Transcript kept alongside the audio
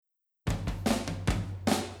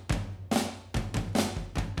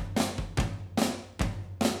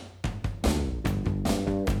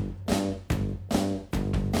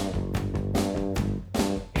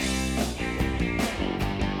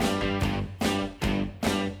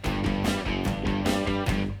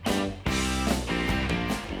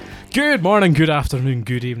Good morning, good afternoon,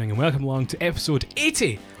 good evening, and welcome along to episode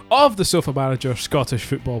 80 of the Sofa Manager Scottish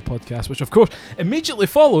Football Podcast, which of course immediately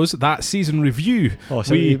follows that season review. Oh,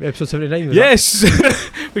 episode 79? Yes!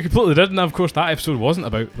 We completely did, and of course that episode wasn't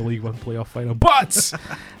about the League One playoff final, but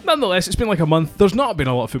nonetheless, it's been like a month. There's not been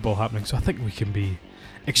a lot of football happening, so I think we can be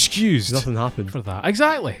excused. Nothing happened. For that.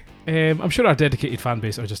 Exactly. I'm sure our dedicated fan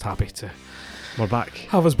base are just happy to We're back.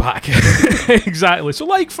 have us back. Exactly. So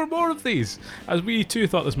like for more of these, as we too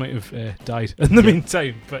thought this might have died in the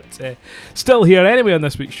meantime, but still here anyway on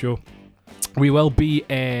this week's show. We will be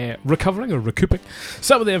recovering or recouping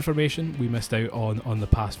some of the information we missed out on the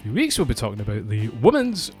past few weeks. We'll be talking about the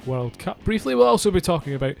Women's World Cup briefly. We'll also be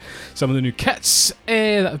talking about some of the new kits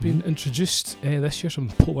that have been introduced this year, some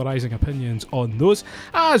polarising opinions on those,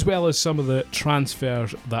 as well as some of the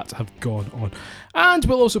transfers that have gone on. And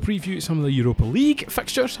we'll also preview some of the Europa League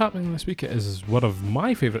fixtures happening this week. It is one of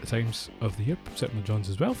my favourite times of the year, certainly John's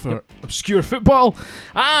as well, for obscure football.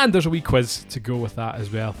 And there's a wee quiz to go with that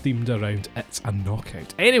as well, themed around It's a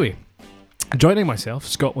Knockout. Anyway, joining myself,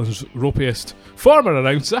 Scotland's ropiest former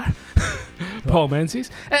announcer, Paul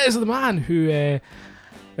Menzies, it is the man who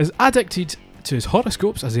is addicted to his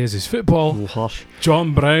horoscopes as he is his football. Oh, harsh.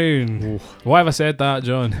 John Brown. Oh. Why have I said that,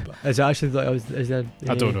 John? Is it actually is there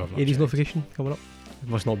I don't know. Aries notification coming up? It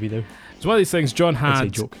must not be now. It's one of these things. John That's a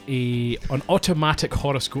had joke. an automatic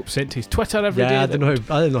horoscope sent to his Twitter every day. I didn't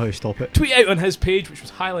know how to stop it. Tweet out on his page, which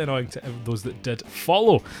was highly annoying to those that did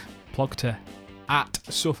follow. Plug to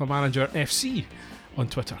 @Sofa Manager FC on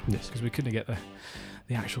Twitter. Yes. Because we couldn't get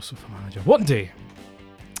the actual Sofa Manager. One day,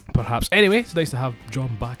 perhaps. Anyway, it's nice to have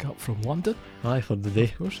John back up from London. Aye, for the day.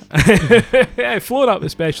 Of course. Yeah, flown up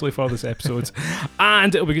especially for this episode.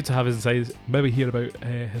 And it'll be good to have his insights, maybe hear about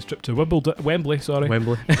his trip to Wembley. Wembley.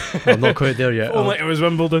 I'm not quite there yet. Only it was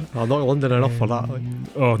Wimbledon. I'm not London enough for that. Like.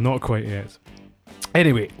 Oh, not quite yet.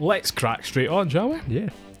 Anyway, let's crack straight on, shall we? Yeah.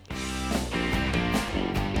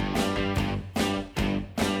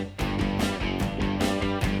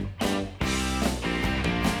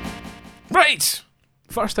 Right!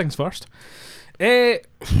 First things first. I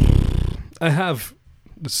have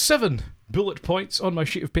 7 bullet points on my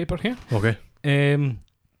sheet of paper here. Okay.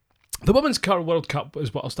 The Women's World Cup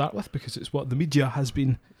is what I'll start with because it's what the media has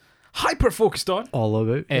been hyper-focused on All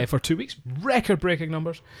about. for 2 weeks. Record-breaking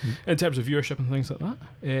numbers in terms of viewership and things like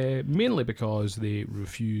that. Mainly because they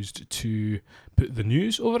refused to put the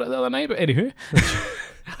news over it the other night. But anywho,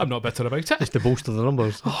 I'm not bitter about it. Just to bolster the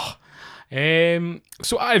numbers.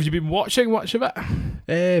 So have you been watching much of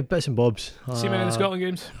it? Bits and bobs. See many of the Scotland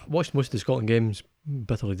games? Watched most of the Scotland games.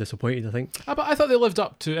 Bitterly disappointed, I think. But I thought they lived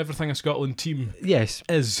up to everything a Scotland team Yes,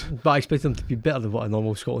 is. but I expected them to be better than what a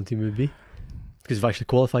normal Scotland team would be. Because they've actually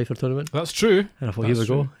qualified for a tournament. That's true. And I thought, That's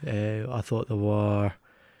here we go. I thought they were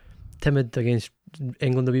timid against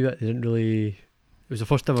England a wee bit. They didn't really. It was the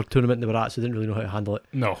first ever tournament they were at, so they didn't really know how to handle it.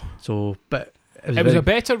 No. So, but It was a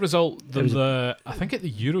better result than was I think at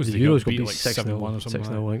the Euros the they Euros got beat got like 6-0 7-1 or something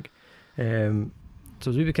 6-0, like that. I think. So I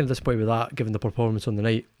was maybe kind of disappointed with that, given the performance on the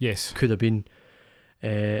night. Yes. Could have been.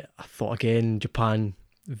 I thought again, Japan,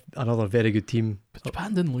 another very good team. But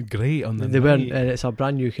Japan didn't look great on the They night. weren't, and it's a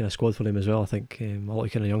brand new kind of squad for them as well. I think a lot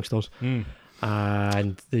of kind of youngsters.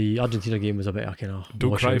 And the Argentina game was a bit of kind of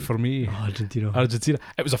Don't cry for me. Argentina.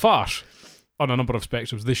 It was a farce on a number of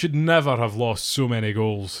spectrums. They should never have lost so many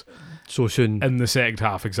goals So soon. in the second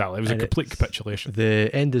half. Exactly. It was a And complete it's capitulation. The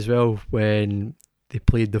end as well, when they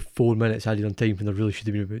played the 4 minutes added on time when there really should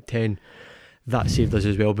have been about 10. That saved us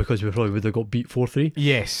as well because we probably would have got beat 4-3.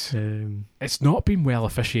 Yes. It's not been well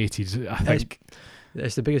officiated, I think.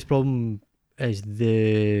 It's the biggest problem is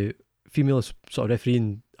the female sort of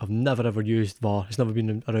refereeing have never ever used VAR. It's never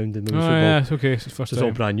been around in women's football. Yeah, it's okay. It's the first So it's all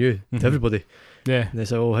time. brand new Mhm. to everybody. Yeah. And they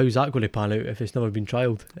say, oh, how's that going to pan out if it's never been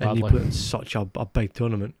trialled? And you Badly. put in such a big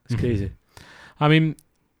tournament. It's Mhm. crazy. I mean,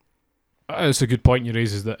 it's a good point you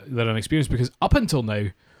raise is that they're inexperienced because up until now,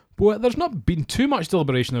 well, there's not been too much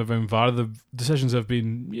deliberation around VAR. The decisions have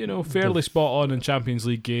been, fairly spot on in Champions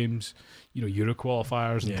League games, Euro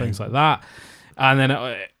qualifiers and Yeah. things like that. And then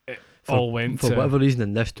it all went For to... whatever reason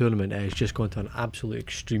in this tournament, it's just gone to an absolute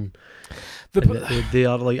extreme. The- And they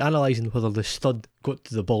are like analysing whether the stud got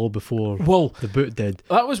to the ball before well, the boot did.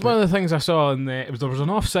 that was one of the things I saw in there was an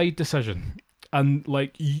offside decision. And,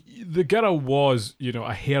 the girl was,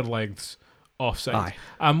 a hair lengths offside. Aye.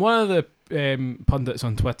 And one of the pundits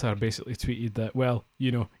on Twitter basically tweeted that, well,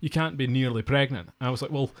 you can't be nearly pregnant. And I was like,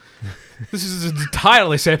 well, this is an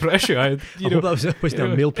entirely separate issue. I hope that was a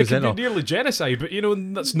male it presenter. could be nearly genocide, but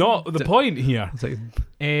that's not the point here. It's like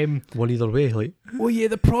one either way. Like Well, yeah,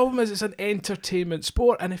 the problem is it's an entertainment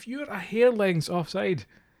sport, and if you're a hair length offside,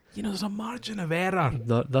 there's a margin of error.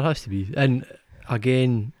 There has to be. And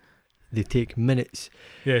again, they take minutes.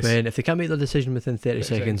 Yes. When if they can't make their decision within 30 30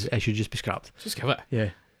 seconds, seconds. it should just be scrapped. Just give it. Yeah.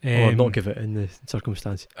 Or not give it in the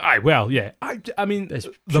circumstance. Aye, well, yeah. I mean, It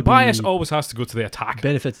the should bias be always has to go to the attack.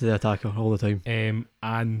 benefit to the attacker all the time. And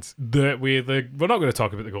we're not going to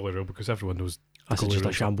talk about the goalie rule because everyone knows That's goalie just a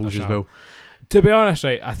rules shambles are as well. To be honest,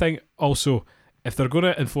 right, I think also if they're going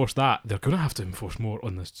to enforce that, they're going to have to enforce more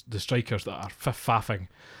on the strikers that are faffing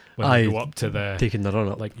when they go up to the... Taking the run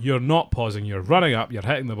up. Like, you're not pausing, you're running up, you're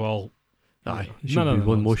hitting the ball. Aye, it should be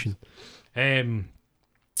one motion.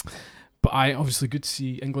 But obviously good to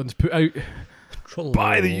see England's put out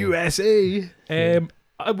by the USA.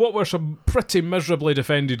 What were some pretty miserably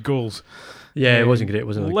defended goals. Yeah, it wasn't great,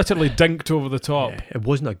 wasn't it? Literally dinked over the top. Yeah, it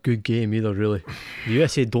wasn't a good game either, really. The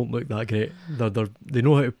USA don't look that great. They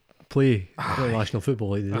know how to play international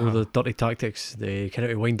football. Like, they know the dirty tactics. They kind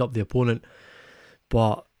of wind up the opponent.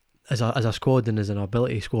 But as a squad and as an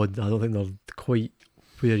ability squad, I don't think they're quite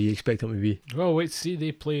where you expect them to be. Well, wait, see,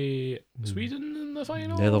 they play Sweden in the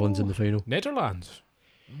final. Netherlands in the final. Netherlands.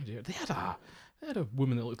 Oh dear, they had a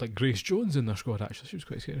woman that looked like Grace Jones in their squad. Actually, she was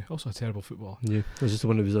quite scary. Also a terrible footballer. Yeah, was this the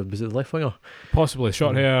one that was it the left winger? Possibly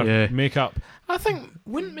short hair, Yeah. makeup. I think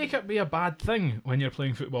wouldn't makeup be a bad thing when you're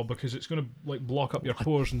playing football because it's going to like block up your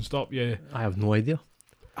pores and stop you. I have no idea.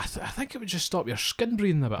 I think it would just stop your skin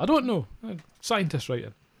breathing a bit. I don't know. Scientists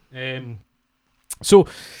writing. So,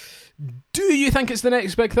 do you think it's the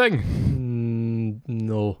next big thing?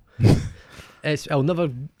 No. I'll never.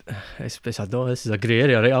 This is a grey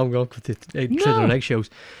area, right? I'm going to tread on eggshells.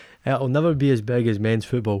 It'll never be as big as men's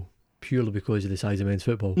football purely because of the size of men's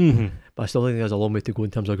football. Mm-hmm. But I still think there's a long way to go in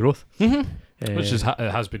terms of growth. Mm-hmm. Which it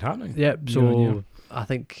has been happening. Yeah. So Year on year. I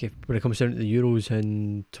think when it comes down to the Euros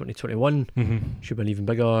in 2021, should be an even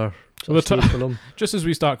bigger Well, stage for them. Just as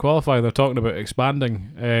we start qualifying, they're talking about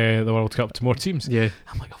expanding the World Cup to more teams. Yeah.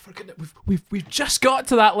 I'm like, oh, for goodness, we've just got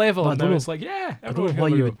to that level. But And now it's like, yeah. I don't know why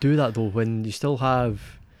you would do that though when you still have.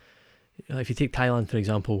 If you take Thailand for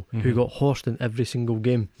example, who got horsed in every single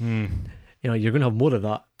game, you're going to have more of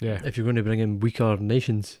that. Yeah. If you're going to bring in weaker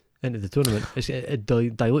nations into the tournament, it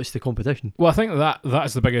dilutes the competition. Well, I think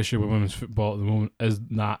that's the big issue with women's football at the moment is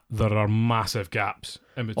that there are massive gaps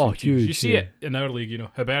in between teams. Huge. You see it in our league,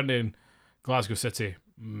 Hibernian, Glasgow City,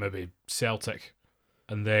 maybe Celtic,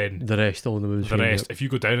 and then the rest all in the women's the field, rest. yeah. If you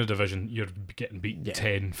go down a division, you're getting beat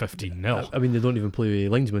 10, 15-0. I mean, they don't even play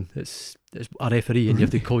with linesmen. It's a referee, and you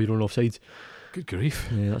have to call your own offsides. Good grief!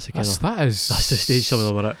 Yeah, that's That's the stage some of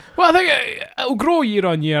them are at. Well, I think it'll grow year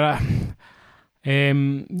on year.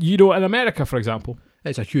 In America, for example,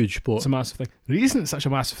 It's a huge sport. it's a massive thing. The reason it's such a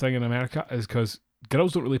massive thing in America is because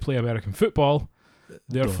girls don't really play American football.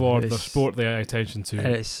 Therefore, the sport they pay attention to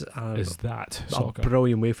It's is that a soccer.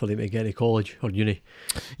 brilliant way for them to get into college or uni.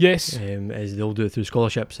 Yes. Is they'll do it through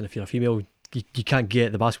scholarships, and if you're a female, you can't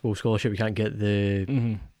get the basketball scholarship, you can't get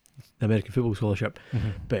the American football scholarship,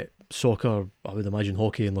 but soccer, I would imagine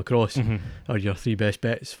hockey and lacrosse are your three best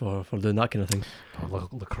bets for doing that kind of thing.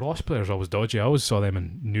 Lacrosse players are always dodgy. I always saw them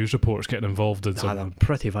in news reports getting involved in They're some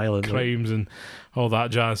pretty violent. crimes and all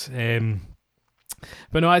that jazz.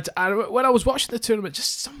 But no, when I was watching the tournament,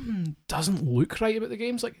 just something doesn't look right about the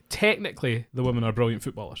games. Like, technically, the women are brilliant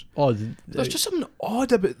footballers. There's just something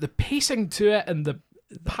odd about the pacing to it and the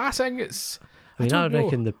passing. I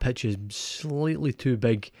reckon the pitch is slightly too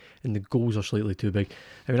big and the goals are slightly too big.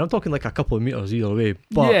 I mean, I'm talking like a couple of metres either way.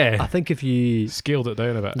 But Yeah. I think if you Scaled it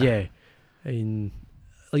down a bit. yeah, I mean,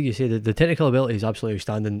 like you say, the technical ability is absolutely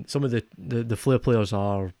outstanding. Some of the flair players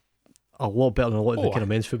are a lot better than a lot of the kind of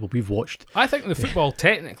men's football we've watched. I think the football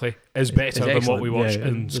technically is better than what we watch yeah.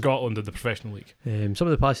 in Scotland in the professional league. Some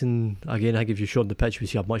of the passing, again, I think if you short the pitch, we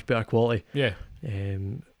see a much better quality. Yeah.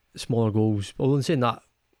 Smaller goals. Although in saying that,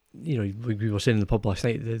 like we were saying in the pub last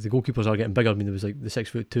night, the goalkeepers are getting bigger. I mean, there was like the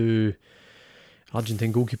 6'2"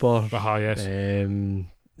 Argentine goalkeeper. Yes.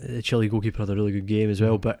 The Chile goalkeeper had a really good game as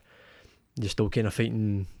well, but you're still kind of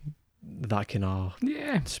fighting that kind of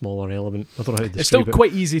smaller element. I don't know how to describe it's still it.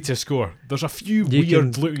 quite easy to score. There's a few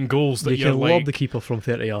weird looking goals that you you're can like, lob the keeper from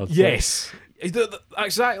 30 yards. yes.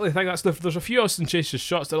 Exactly. I think there's a few ostentatious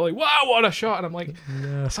shots that are like, wow, what a shot, and I'm like,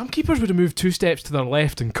 some keepers would have moved 2 steps to their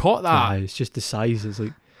left and caught that. It's just the size. It's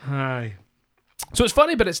like, aye. So it's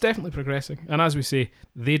funny, but it's definitely progressing. And as we say,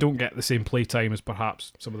 they don't get the same play time as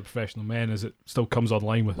perhaps some of the professional men, as it still comes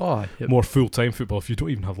online with more full-time football. If you don't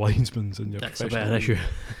even have linesmen in your that's a professional bit of an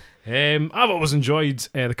issue. I've always enjoyed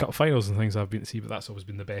the cup finals and things I've been to see, but that's always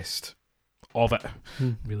been the best of it,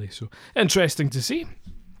 really. So interesting to see.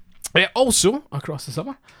 Also, across the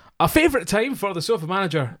summer, a favourite time for the Sofa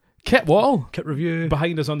Manager kit wall Kit review.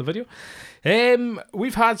 behind us on the video.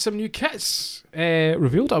 We've had some new kits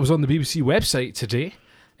revealed. I was on the BBC website today,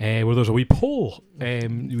 where there's a wee poll where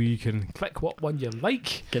you can click what one you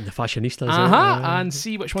like. Getting the fashionistas out. And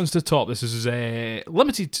see which one's the top. This is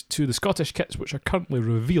limited to the Scottish kits, which are currently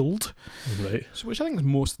revealed. Right. So, which I think is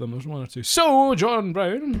most of them. There's one or two. So, John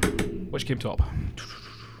Brown, which came top?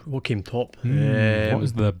 What came top? What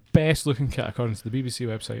was the best looking kit according to the BBC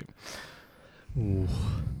website? Ooh,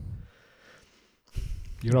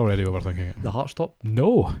 You're already overthinking it. the Hearts top?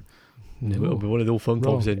 No. It'll be one of the old film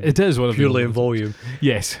Wrong. tops in. It is one of Purely the in volume.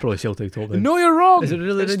 Yes. Probably Celtic top then. No, you're wrong. Is it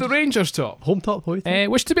really It's the Rangers top. Home top? What do you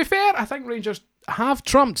think? Which, to be fair, I think Rangers have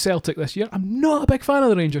trumped Celtic this year. I'm not a big fan of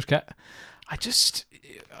the Rangers kit. I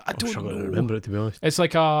I'm don't struggling know. to remember it, to be honest. It's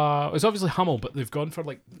like it's obviously Hummel, but they've gone for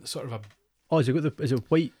like sort of a. Oh, is it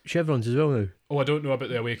white chevrons as well now? Oh, I don't know about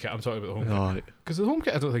the away kit. I'm talking about the home kit. Oh, right. Because the home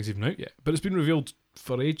kit I don't think is even out yet, but it's been revealed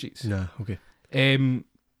for ages. Nah, okay.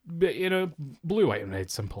 But blue, white, and red,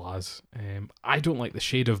 simple as. I don't like the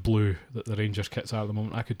shade of blue that the Rangers kits are at the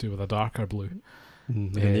moment. I could do with a darker blue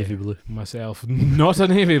Like a navy blue. myself. Not a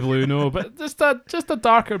navy blue, no, but just a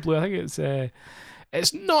darker blue. I think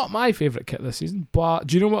it's not my favourite kit this season. But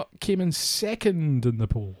do you know what came in second in the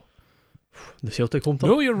poll? The Celtic home top?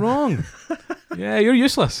 No, you're wrong. Yeah, you're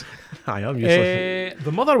useless. I am useless.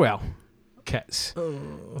 The Motherwell kits.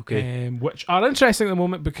 Okay. Which are interesting at the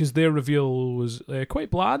moment because their reveal was quite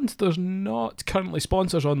bland. There's not currently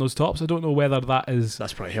sponsors on those tops. I don't know whether that is.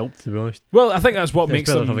 That's probably helped, to be honest. Well, I think that's what It's makes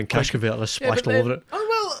better them than having cash converter splashed all over it. Oh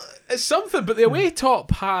well, it's something. But the away top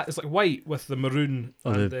hat is like white with the maroon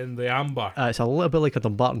and then the amber. It's a little bit like a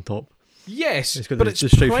Dumbarton top. Yes, It's got but the it's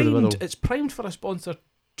stripe through the primed. middle. It's primed for a sponsor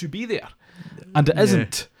to be there, and it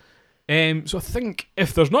isn't. So I think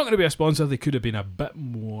if there's not going to be a sponsor, they could have been a bit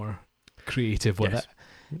more creative with Yes.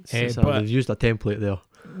 it. But But they've used a template there.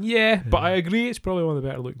 yeah, but I agree, it's probably one of the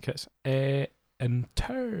better looking kits. And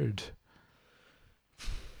third,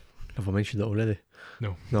 Have I mentioned that already?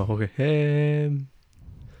 No. No, okay.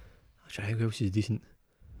 Actually, I think who else is decent?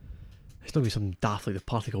 It's not going to be something daft like the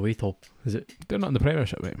Partick away top, is it? they're not in the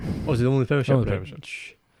Premiership, mate. Oh, is it only Premiership? Only Right.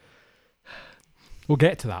 Premiership. We'll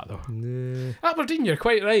get to that though. Nah. Aberdeen, you're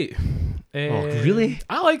quite right. Really?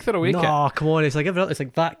 I like their away kit. No, come on. It's like it's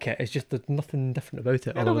like that kit. It's just there's nothing different about it.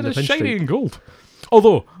 Yeah, other no, but than it's the shiny pinstripe. and gold.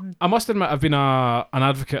 Although, I must admit, I've been an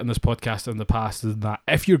advocate in this podcast in the past in that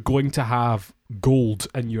if you're going to have gold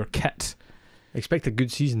in your kit, Expect a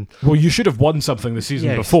good season. well, you should have won something the season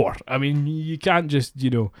Yes. before. I mean, you can't just,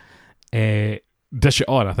 dish it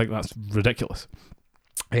on. I think that's ridiculous.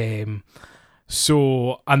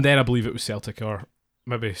 So, and then I believe it was Celtic, or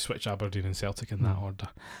maybe switch Aberdeen and Celtic in that order.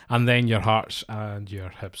 And then your Hearts and your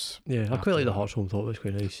Hibs. Yeah, I quite like the Hearts home top. It's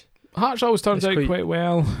quite nice. Hearts always turns It's out quite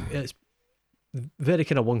well. It's very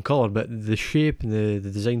kind of one colour, but the shape and the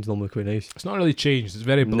design's normally quite nice. It's not really changed. It's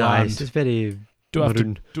very bland. Nice. It's very Don't have to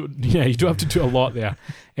maroon. you don't have to do a lot there.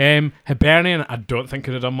 Hibernian, I don't think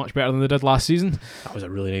could have done much better than they did last season. That was a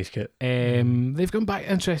really nice kit. They've gone back,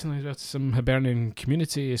 interestingly, to some Hibernian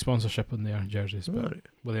community sponsorship on their jerseys, but Right.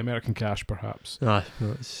 with the American cash, perhaps. No,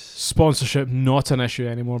 it's Sponsorship, not an issue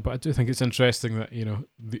anymore, but I do think it's interesting that,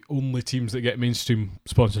 the only teams that get mainstream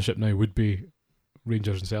sponsorship now would be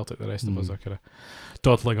Rangers and Celtic. The rest of us are kind of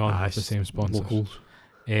dawdling on with the same sponsors. locals.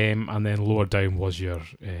 And then lower down was your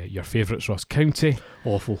favourites, Ross County.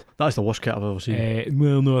 Awful. That's the worst kit I've ever seen.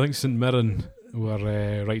 Well, no, I think St Mirren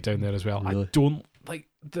were right down there as well. Really? I don't like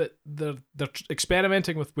that they're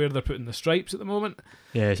experimenting with where they're putting the stripes at the moment.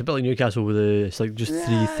 Yeah, it's a bit like Newcastle with it's like just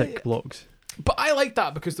three thick blocks. But I like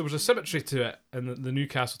that because there was a symmetry to it, and the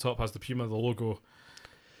Newcastle top has the Puma, the logo.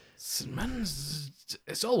 St Mirren's,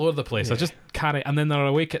 it's all over the place. Yeah. I just can't. And then their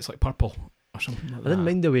away kit's like purple or something like I that. didn't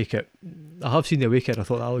mind the away kit. I have seen the away kit and I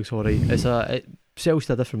thought that looks alright. It sells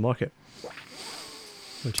to a different market.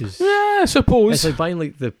 Which is Yeah, I suppose. it's like buying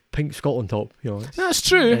like the pink Scotland top, That's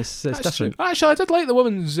true. It's That's different. true. Actually, I did like the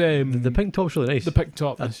women's The pink top's really nice. the pink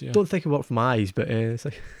top. I This year. don't think it worked for my eyes, but it's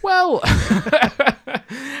like Well,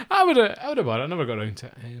 I would have bought it. I never got around to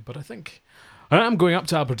it, but I think I'm going up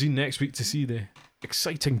to Aberdeen next week to see the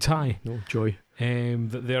exciting tie no joy.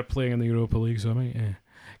 that they're playing in the Europa League. So I might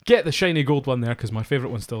get the shiny gold one there because my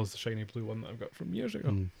favourite one still is the shiny blue one that I've got from years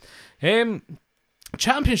ago.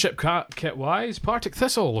 Championship kit wise, Partick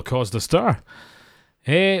Thistle caused a stir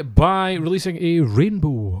by releasing a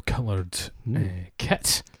rainbow coloured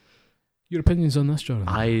kit. Your opinions on this,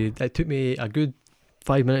 Jonathan? It took me a good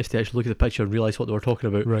 5 minutes to actually look at the picture and realise what they were talking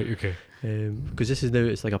about. Right, okay. Because this is now,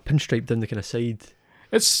 it's like a pinstripe down the kind of side.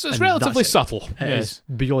 It's And relatively that's it. subtle. It's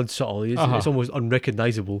beyond subtle. It's almost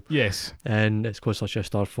unrecognisable. Yes. And it's caused such a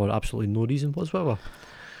star for absolutely no reason whatsoever.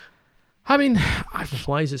 I mean,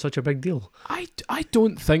 Why is it such a big deal? I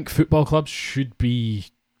don't think football clubs should be,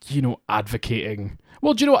 advocating.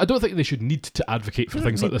 Well, do you know what? I don't think they should need to advocate for They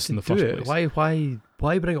things don't like this in the need to first do it. place.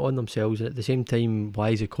 Why bring it on themselves, and at the same time, why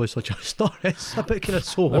is it cause such a star? It's a bit kind of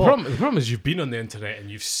so The what? problem is you've been on the internet and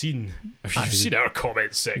you've seen our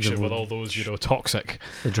comments section with all those toxic.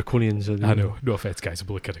 The draconians. I know, no offense, guys. I'm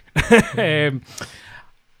only kidding.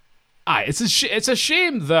 It's a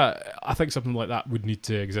shame that I think something like that would need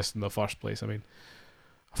to exist in the first place. I mean,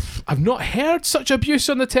 I've not heard such abuse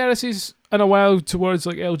on the terraces in a while towards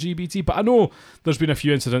like LGBT, but I know there's been a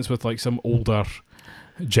few incidents with like some older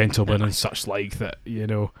gentlemen and such like that.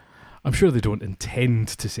 I'm sure they don't intend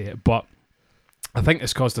to say it, but I think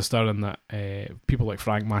it's caused a stir in that people like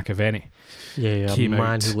Frank McAvenny. Yeah, came a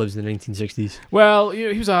man out. who lives in the 1960s. Well, he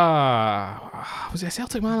was was he a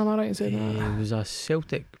Celtic man? Am I right in saying that? He was a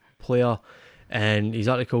Celtic player, and his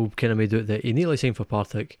article kind of made out that he nearly signed for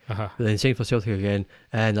Partick, Uh-huh. but then signed for Celtic again,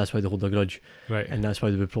 and that's why they hold a grudge, Right. and that's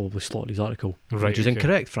why they would probably slot his article. Right, Which is okay.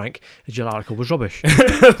 incorrect, Frank, as your article was rubbish.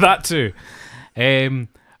 That too.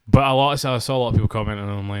 But I saw a lot of people commenting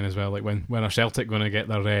online as well, like when are Celtic going to get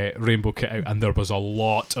their rainbow kit out, and there was a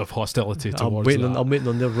lot of hostility towards that. I'm waiting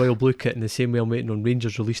on their royal blue kit in the same way I'm waiting on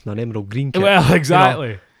Rangers releasing an emerald green kit. Well,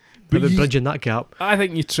 exactly. But But bridging that gap. I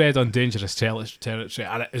think you tread on dangerous territory,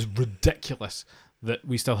 and it is ridiculous that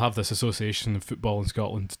we still have this association of football in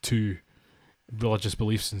Scotland to religious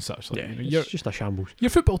beliefs and such. Like, It's just a shambles. your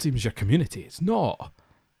football team is your community. It's not.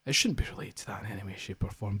 It shouldn't be related to that in any way, shape, or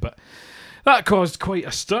form. But that caused quite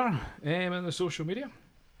a stir in the social media.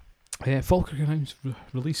 Falkirk Hounds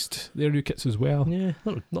released their new kits as well. Yeah,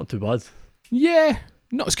 not too bad. Yeah,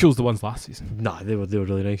 not as cool as the ones last season. Nah, they were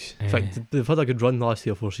really nice. In fact, they've had a good run the last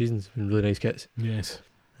 3 or 4 seasons. Been really nice kits. Yes.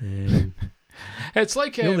 The It's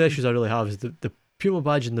like only issues I really have is the Puma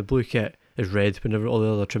badge in the blue kit is red whenever all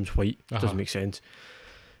the other trim's white. Uh-huh. Doesn't make sense.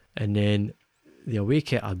 And then the away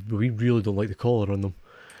kit, we really don't like the collar on them.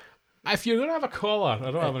 if you're going to have a collar,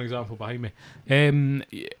 I don't have an example behind me.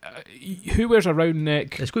 Who wears a round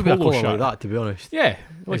neck It's going to be a polo collar shirt? like that, to be honest. Yeah,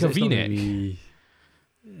 like a It's not gonna V-neck.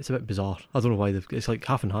 It's a bit bizarre. I don't know why it's like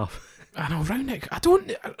half and half. I know, round neck. I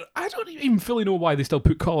don't even fully know why they still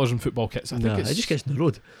put collars in football kits. I think It just gets in the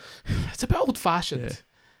road. it's a bit old fashioned.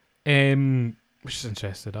 Which is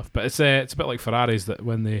interesting enough. But it's a bit like Ferraris, that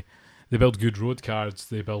when they build good road cars,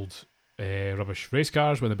 they build rubbish race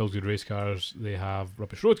cars. When they build good race cars, they have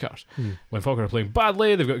rubbish road cars. When Falkirk are playing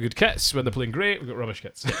badly, they've got good kits. When they're playing great, we've got rubbish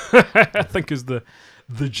kits. I think is the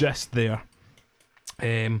gist there.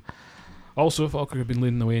 Also, Falkirk have been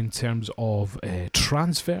leading the way in terms of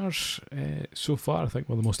transfers so far. I think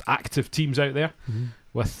one of the most active teams out there,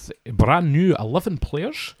 with brand new 11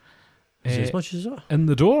 players Is it as much as that? in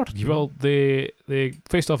the door. Well, they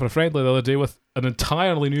faced off in a friendly the other day with an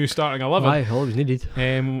entirely new starting 11. Aye, all it was needed.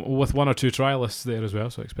 With 1 or 2 trialists there as well,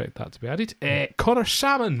 so I expect that to be added. Connor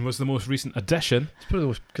Salmon was the most recent addition. It's probably the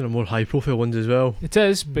most kind of more high profile ones as well. It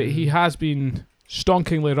is, but he has been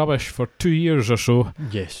stonkingly rubbish for 2 years or so.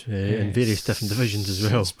 Yes, in various different divisions as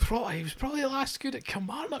well. He was probably the last good at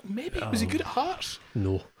Kilmarnock. Maybe was he good at Hearts?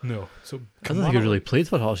 No. So I don't think he really played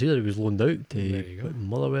for Hearts either. He was loaned out There you to go.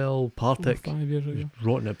 Motherwell, Partick. 5 years ago.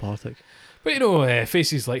 Rotten at Partick. But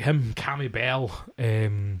faces like him, Cammy Bell,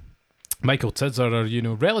 Michael Tidser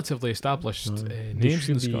are relatively established They names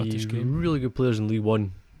in the should Scottish be game. really good players in League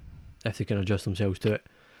One if they can adjust themselves to it.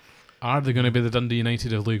 Are they going to be the Dundee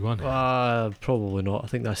United of League One? Probably not. I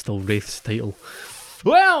think that's still Wraith's title.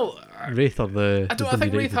 Well, Wraith are the. I the think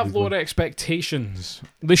Wraith United have League One. lower expectations.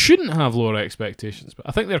 They shouldn't have lower expectations, but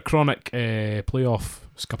I think they're chronic playoff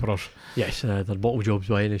scupperers. Yes, they're bottle jobs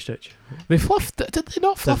by any stretch. They fluffed. Did they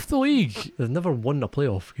not fluff the league? They've never won a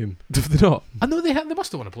playoff game. Did they not? I know they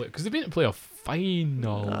must have won a playoff because they've been in playoff I don't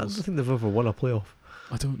finals. think they've ever won a playoff.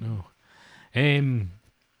 I don't know.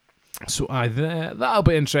 So that'll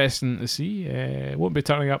be interesting to see. Won't be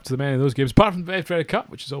turning up to the many of those games, apart from the Betfred Cup,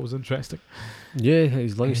 which is always interesting. Yeah,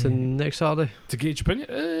 it's Livingston next Saturday. To gauge opinion.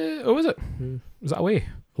 Is it? Was that away?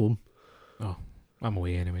 Home. Oh, I'm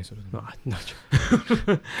away anyway, so it doesn't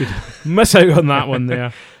Nah, miss out on that one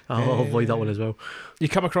there. I'll avoid that one as well. You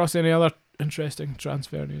come across any other interesting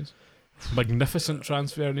transfer news? Magnificent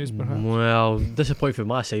transfer news, perhaps? Well, disappointing from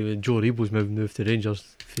my side when Joe Rebo's moved to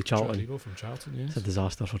Rangers for Charlton. Charlie from Charlton, It's yes. a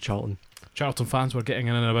disaster for Charlton. Charlton fans were getting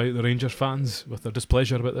in and about the Rangers fans with their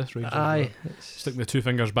displeasure about this. Rangers Aye. were sticking the 2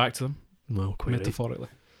 fingers back to them, Well, quite right. metaphorically.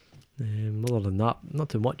 Other than that, not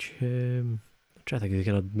too much. I'm trying to think of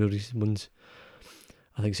the kind of more recent ones.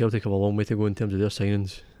 I think Celtic have a long way to go in terms of their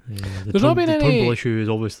signings. There's not been the any- Turnbull issue is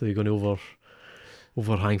obviously going to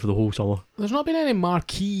overhang for the whole summer. There's not been any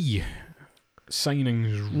marquee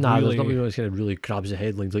signings Nah, really. there's not really kind of really grabs the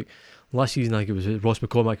headlines. Like last season, like it was Ross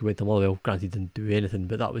McCormack who went to Motherwell. Granted, he didn't do anything,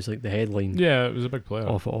 but that was like the headline Yeah, it was a big player.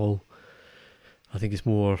 of it all. I think it's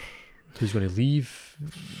more who's going to leave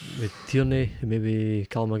with Tierney and maybe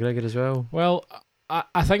Callum McGregor as well. Well,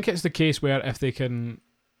 I think it's the case where if they can...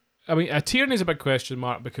 I mean, Tierney's a big question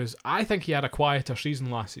mark because I think he had a quieter season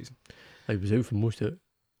last season. He was out for most of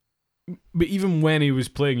it. But even when he was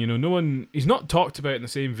playing, no one... He's not talked about in the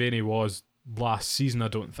same vein he was last season, I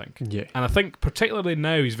don't think. Yeah. And I think particularly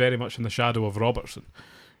now he's very much in the shadow of Robertson,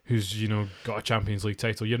 who's, got a Champions League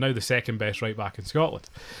title. You're now the second best right back in Scotland.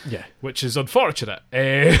 Yeah. Which is unfortunate.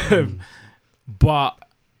 But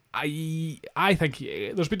I think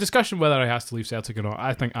there's been discussion whether he has to leave Celtic or not.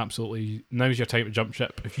 I think absolutely now's your time to jump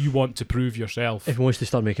ship. If you want to prove yourself... If he wants to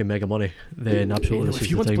start making mega money, then absolutely this If is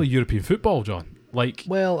you the want time. to play European football, John,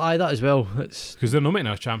 Well, that as well. It's because they're not making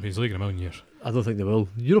a Champions League in a million years. I don't think they will.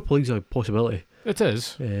 Europa League's a possibility. It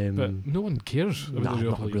is, but no one cares about Nah, the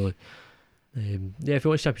Europa not League. really. If he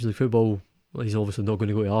wants Champions League football, well, he's obviously not going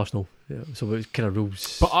to go to Arsenal. Yeah, so it's kind of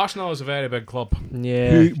rules. But Arsenal is a very big club. Yeah,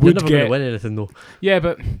 who you're would never going get- to win anything though. Yeah,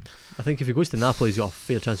 but I think if he goes to Napoli, he's got a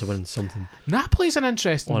fair chance of winning something. Napoli's an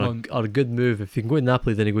interesting Or one. a good move. If he can go to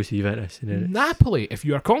Napoli, then he goes to Juventus. And then it's- Napoli, if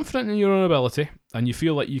you are confident in your own ability and you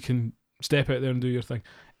feel like you can step out there and do your thing,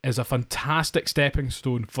 is a fantastic stepping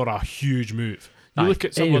stone for a huge move. You Aye, look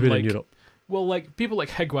at someone anywhere in like, Europe. well, like people like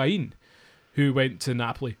Higuain, who went to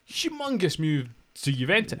Napoli, humongous move to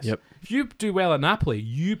Juventus. Yep. If you do well at Napoli,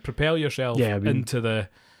 you propel yourself Yeah, I mean- into the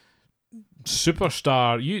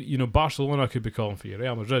superstar. Barcelona could be calling for you,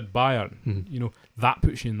 Real Madrid, Bayern. Mhm. That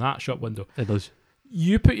puts you in that shop window. It does.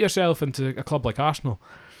 You put yourself into a club like Arsenal.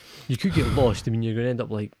 You could get lost. I mean, you're going to end up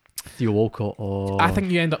like Theo Walcott or... I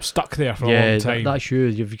think you end up stuck there for a yeah, long time. that's you.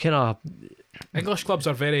 You've kind of... English clubs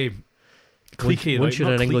are very cliquey. Once like, you're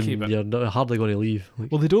not in cliquey, England, but- you're not, hardly going to leave.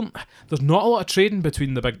 Like, well, they don't. There's not a lot of trading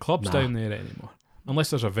between the big clubs Nah. down there anymore,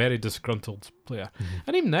 unless there's a very disgruntled player. Mhm.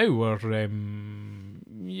 And even now, we're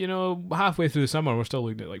halfway through the summer, we're still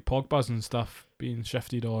looking at like Pogba's and stuff being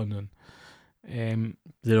shifted on, and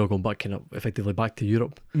they're all going back, kind of effectively back to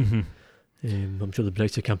Europe. I'm sure the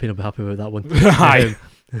Brexit campaign will be happy with that one. Aye.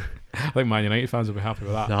 I think Man United fans will be happy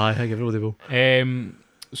with that. Aye, I think everybody will.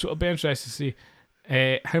 So it'll be interesting to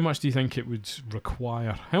see. How much do you think it would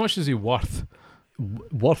require? How much is he worth?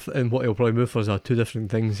 Worth and what he'll probably move for are two different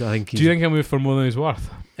things. I think. Do you think he'll move for more than he's worth?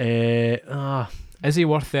 Is he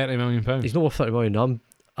worth £30 million? He's not worth 30 million.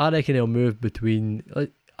 I reckon he'll move between.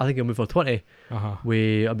 I think he'll move for 20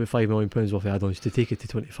 with about £5 million worth of add-ons to take it to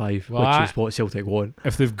 25, Well, which is what Celtic want.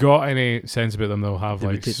 If they've got any sense about them, they'll have They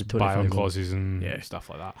would like take the 25 buy-on million. clauses and Yeah. stuff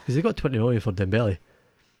like that. Because they got 20 million for Dembele.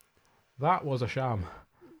 That was a sham.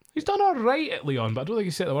 He's done all right at Leon, but I don't think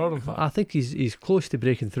he set the world on fire. I think he's close to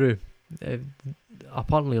breaking through.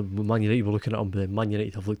 Apparently, Man United were looking at him, but Man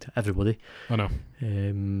United have looked at everybody. I know.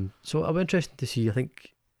 So it'll be interesting to see. I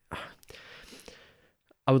think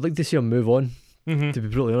I would like to see him move on. Mm-hmm. To be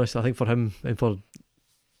brutally honest, I think for him and for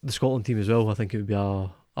the Scotland team as well, I think it would be a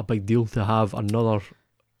big deal to have another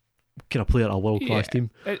kind of player at a world class team.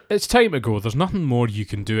 It's time to go. There's nothing more you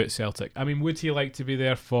can do at Celtic. I mean, would he like to be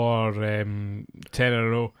there for 10 in a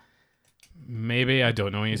row? Maybe. I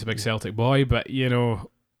don't know. He's a big Celtic boy, but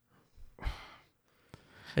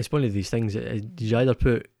It's one of these things. You either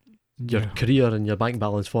put your career and your bank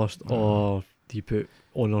balance first, or do you put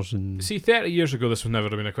honours and See, 30 years ago, this would never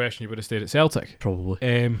have been a question. You would have stayed at Celtic.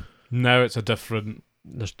 probably. Now it's a different...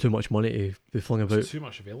 There's too much money to be flung about. There's too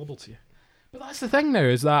much available to you. But that's the thing now,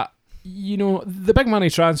 is that, the big money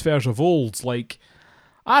transfers of old, like,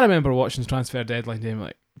 I remember watching transfer deadline day,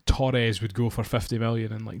 like, Torres would go for 50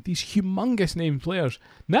 million and, like, these humongous name players.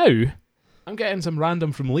 Now, I'm getting some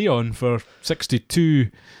random from Leon for 62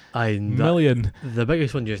 million. The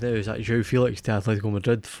biggest one just now is that João Felix to Atletico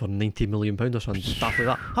Madrid for £90 million or something, stuff like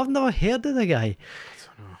that. I've never heard of the guy.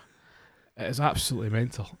 It is absolutely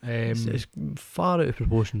mental. It's far out of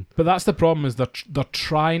proportion. But that's the problem, is they're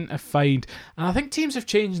trying to find, and I think teams have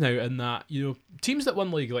changed now in that, teams that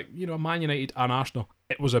won league, like, Man United and Arsenal,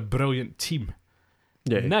 it was a brilliant team.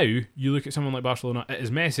 Yeah. Now, you look at someone like Barcelona, it is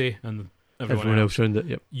Messi and everyone else. around it,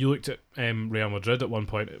 yep. You looked at Real Madrid at one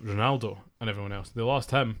point, Ronaldo and everyone else. They lost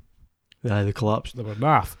him, Yeah, they collapsed. they were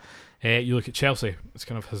naff. You look at Chelsea, it's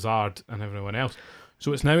kind of Hazard and everyone else.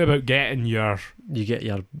 So it's now about getting your... You get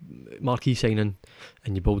your marquee signing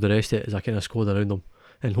and you build the rest of it as a kind of squad around them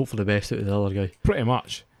and hope for the best out of the other guy. Pretty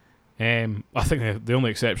much. I think the only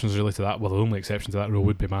exceptions really to that, the only exception to that rule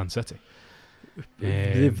would be Man City.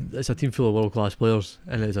 It's a team full of world class players,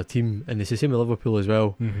 and it's a team, and it's the same with Liverpool as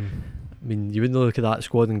well. Mm-hmm. I mean, you wouldn't look at that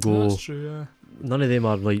squad and go, That's true, yeah. none of them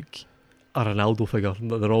are like a Ronaldo figure.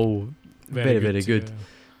 They're all very, very good.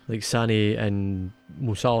 Like Sané and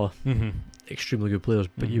Mo Salah, extremely good players,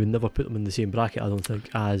 but you would never put them in the same bracket, I don't think,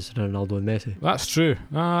 as Ronaldo and Messi. That's true.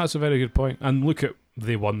 That's a very good point. And look at,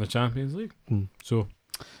 they won the Champions League. So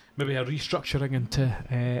maybe a restructuring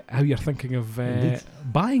into how you're thinking of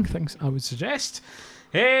buying things, I would suggest.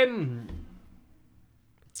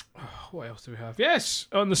 What else do we have? Yes,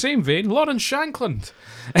 on the same vein, Lawrence Shankland.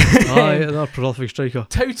 Another prolific striker.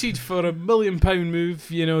 Touted for £1 million move,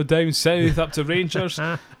 down south up to Rangers.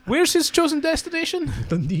 Where's his chosen destination?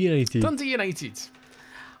 Dundee United. Dundee United.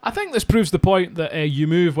 I think this proves the point that you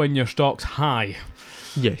move when your stock's high.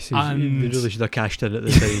 Yes, they really should have cashed in at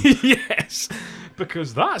the time. Yes,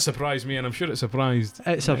 because that surprised me, and I'm sure it surprised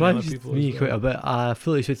me quite a bit. I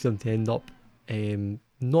fully expected them to end up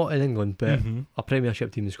not in England, but a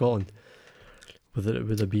Premiership team in Scotland. Whether it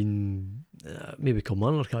would have been maybe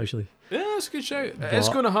Kilmarnock, actually. Yeah, that's a good shout. It's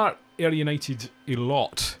going to hurt Ayr United a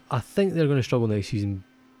lot. I think they're going to struggle next season,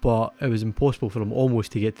 but it was impossible for them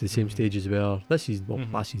almost to get to the same stage as we are this season,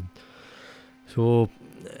 last season. So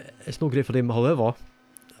it's not great for them. However,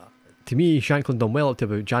 to me, Shankland done well up to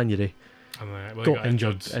about January. And got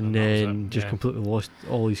injured and then just completely lost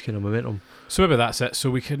all his kind of momentum. So maybe that's it. So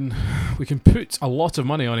we can put a lot of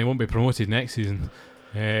money on he won't be promoted next season.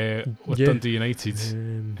 With Dundee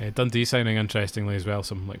United. Dundee signing interestingly as well,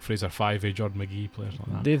 some like Fraser Fivey, Jordan McGee, players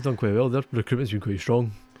like that. They've done quite well. Their recruitment's been quite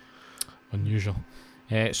strong. Unusual.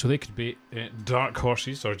 So they could be dark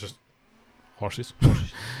horses, or just horses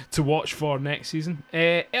to watch for next season.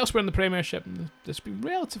 Elsewhere in the Premiership, it's been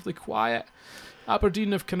relatively quiet.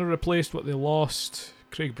 Aberdeen have kind of replaced what they lost.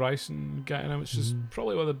 Craig Bryson getting in, which is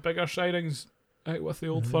probably one of the bigger signings out with the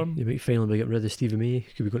old firm. You might finally be getting rid of Stevie May.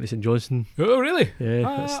 Could be going to St Johnstone. Oh, really?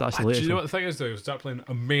 Yeah, that's the latest. Do you know what the thing is, though? He'll start playing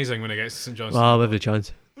amazing when he gets to St Johnstone. Every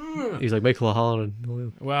chance. He's like Michael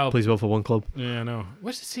O'Halloran. Plays well for one club. Yeah, I know.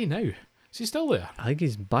 Where's he now? Is he still there? I think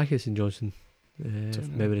he's back at St Johnstone. If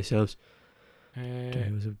memory serves.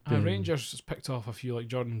 Rangers has picked off a few, like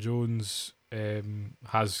Jordan Jones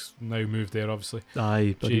has now moved there, obviously.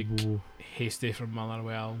 Jake Hasty from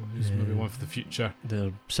Motherwell, who's maybe one for the future.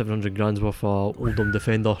 They're 700 grand's worth of Oldham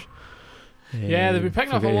defender. Yeah, they've been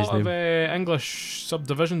picking up a lot of English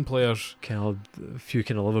sub-division players. A few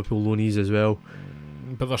kind of Liverpool loanees as well.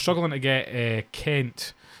 But they're struggling to get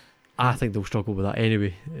Kent. I think they'll struggle with that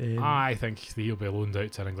anyway. I think he'll be loaned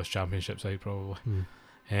out to an English Championship side probably.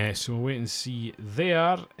 So we'll wait and see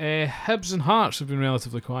there. Hibs and Hearts have been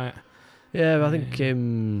relatively quiet. Yeah, I think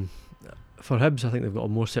for Hibs, I think they've got a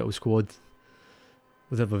more settled squad.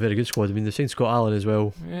 They have a very good squad. I mean, they've signed Scott Allen as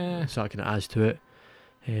well, so that kind of adds to it.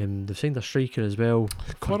 They've signed a striker as well.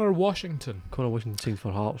 Connor Washington signed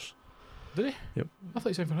for Hearts. Did he? Yep. I thought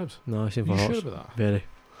he signed for Hibs. No, he signed for Hearts. Are you sure about that? Very.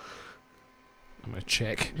 I'm going to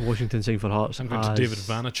check. Washington signed for Hearts. I'm going to David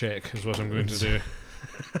Vanacek is what I'm going to do.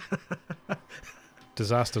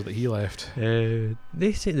 Disaster that he left.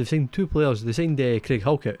 They've signed two players. They signed Craig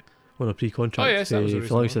Halkett on a pre-contract. Oh yes, that was a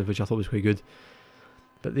recent one. Which I thought was quite good.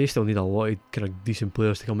 But they still need a lot of kind of decent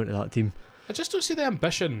players to come into that team. I just don't see the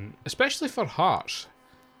ambition, especially for Hearts.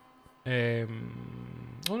 Oh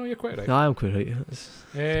no, you're quite right. No, I'm quite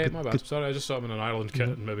right. My bad. Sorry, I just saw him in an Ireland kit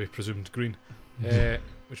and maybe presumed green,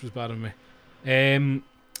 which was bad of me.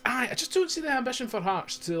 I just don't see the ambition for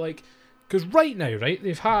Hearts to like, because right now,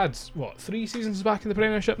 they've had 3 seasons back in the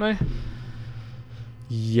Premiership now.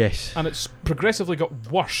 Yes. And it's progressively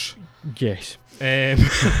got worse. Yes. And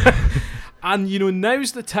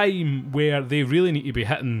now's the time where they really need to be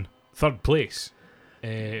hitting third place.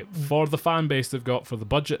 For the fan base they've got, for the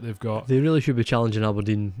budget they've got. They really should be challenging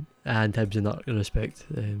Aberdeen and Hibs in that respect.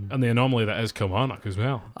 And the anomaly that is Kilmarnock as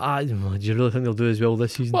well. Do you really think they'll do as well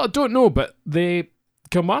this season? Well, I don't know, but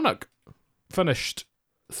Kilmarnock finished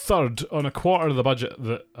third on a quarter of the budget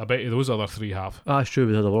that I bet you those other 3 have. That's true,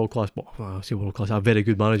 we had a world-class, a very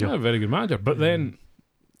good manager. Yeah, a very good manager, but then...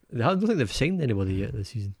 I don't think they've signed anybody yet this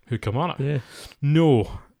season. Who, Kilmarnock? Yeah.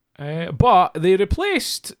 No. But they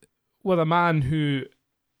replaced with a man who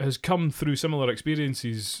has come through similar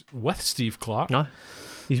experiences with Steve Clarke. Nah.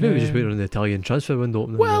 He's maybe just waiting on the Italian transfer window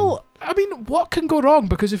opening. Well, I mean, what can go wrong?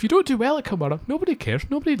 Because if you don't do well at Kilmarnock, nobody cares.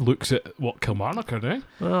 Nobody looks at what Kilmarnock are doing.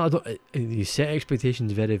 Well, he's set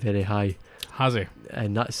expectations very, very high. Has he?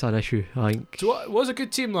 And that's an issue, I think. So it was a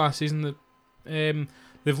good team last season.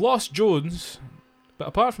 They've lost Jones, but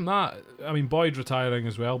apart from that, I mean, Boyd retiring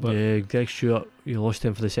as well. But yeah, Greg Stewart, you lost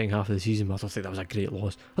him for the second half of the season, but I don't think that was a great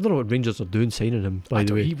loss. I don't know what Rangers are doing signing him, by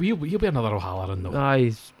the way. He'll be another O'Halloran, though.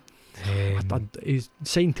 He's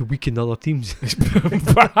signed to weaken other teams.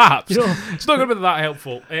 Perhaps. It's not going to be that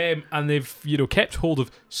helpful. And they've kept hold of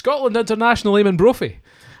Scotland international Eamon Brophy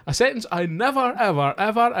A sentence I never, ever,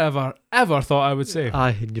 ever, ever, ever thought I would say.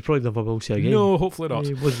 Aye, and you probably never will say again. No, hopefully not.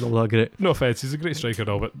 He wasn't all that great. No offence, he's a great striker and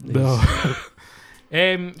all, but Yes.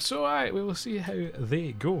 no. So we will see how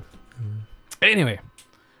they go. Anyway,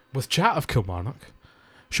 with chat of Kilmarnock,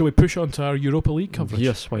 shall we push on to our Europa League coverage?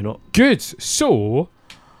 Yes, why not? Good. So,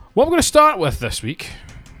 what we're going to start with this week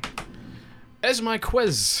is my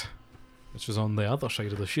quiz, which was on the other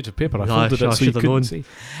side of the sheet of paper. I Aye, folded it I so you should have couldn't known.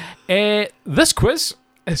 see. This quiz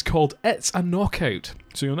is called It's a Knockout.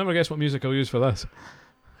 So you'll never guess what music I'll use for this.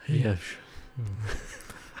 Yeah.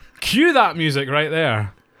 Cue that music right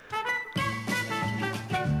there.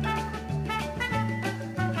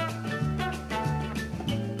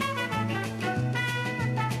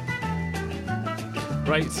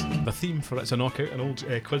 Right, the theme for It's a Knockout, an old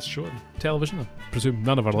quiz show on television. I presume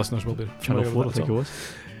none of our listeners will be Channel familiar 4, I with that think at it all.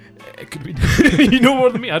 was. It could be. You know more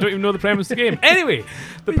than me. I don't even know the premise of the game. Anyway,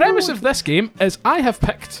 the premise of this game is I have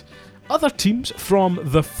picked other teams from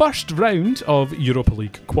the first round of Europa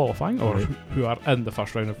League qualifying, or Right. who are in the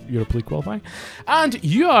first round of Europa League qualifying, and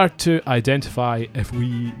you are to identify if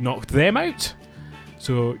we knocked them out.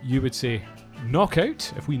 So you would say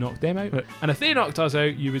knockout if we knocked them out, Right. and if they knocked us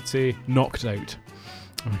out, you would say knocked out.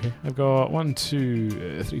 Okay, I've got 1,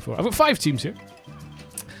 2, 3, 4. I've got 5 teams here.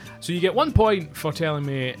 So you get 1 point for telling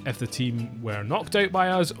me if the team were knocked out by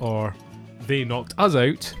us or they knocked us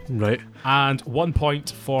out, Right. and 1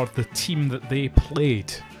 point for the team that they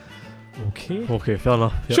played. Okay. Okay, fair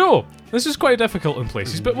enough. Yep. So, this is quite difficult in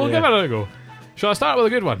places, but we'll Yeah. give it a go. Shall I start with a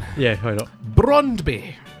good one? Yeah, why not?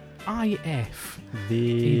 Brøndby IF, a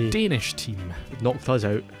They Danish team. knocked us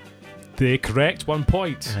out. The correct 1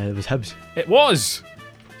 point. It was Hibs. It was.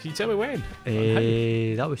 Can you tell me when?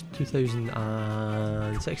 That was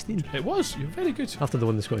 2016. It was. You're very good. After they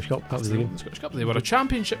won the Scottish Cup, that was the game. Scottish Cup. They were a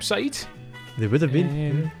championship side. They would have been.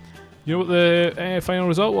 Um, You know what the final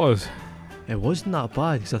result was? It wasn't that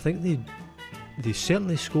bad because I think they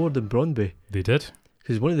certainly scored in Brøndby. They did.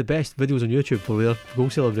 Because one of the best videos on YouTube for their goal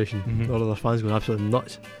celebration, Mhm. all of their fans going absolutely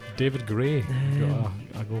nuts. David Gray got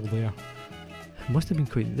a goal there. It must have been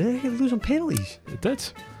quite. They lose on penalties. It did.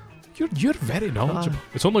 You're very knowledgeable.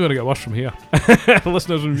 It's only going to get worse from here.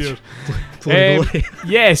 Listeners and viewers.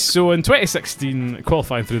 Yes, so in 2016,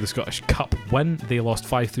 qualifying through the Scottish Cup win, they lost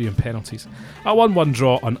 5-3 in penalties. A 1-1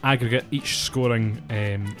 draw on aggregate, each scoring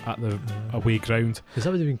at the away ground. Because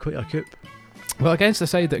that would have been quite a coup. Well, against a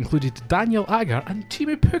side that included Daniel Agger and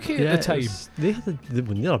Timu Pukki at the time. They had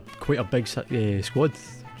they're quite a big squad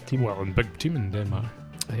team. Well, and big team in Denmark.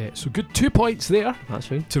 So good 2 points there That's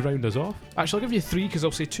fine. to round us off. Actually, I'll give you 3 because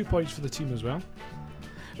I'll say 2 points for the team as well.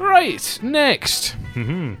 Right, next.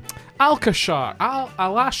 Alcashar.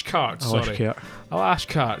 Alashkart, sorry.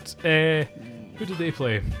 Alashkart. Who did they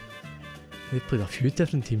play? They played a few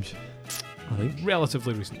different teams, I think.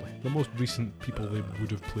 Relatively recently. The most recent people they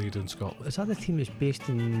would have played in Scotland. Is that the team that's based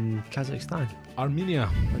in Kazakhstan? Armenia.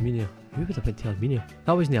 Armenia. Who would have been to Armenia?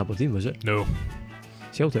 That wasn't Aberdeen, was it? No.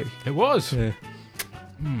 Celtic. It was. Yeah.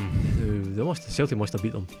 Hmm. Celtic must have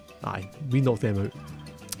beat them. Aye, we knocked them out.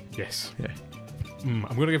 Yes. Yeah. I'm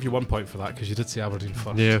going to give you 1 point for that because you did say Aberdeen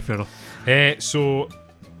first. Yeah, fair enough. So,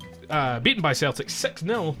 beaten by Celtic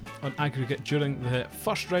 6-0 on aggregate during the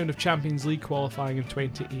first round of Champions League qualifying in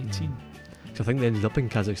 2018. So I think they ended up in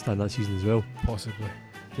Kazakhstan that season as well. Possibly.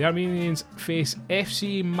 The Armenians face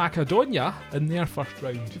FC Macedonia in their first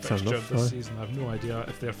round Fair fixture enough, this aye. season. I have no idea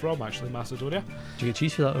if they're from actually Macedonia. Did you get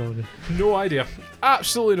cheese for that already? No idea.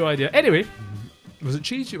 Absolutely no idea. Anyway, was it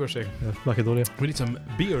cheese you were saying? Yeah, Macedonia. We need some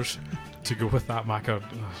beers to go with that Maca.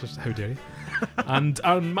 How dare you? And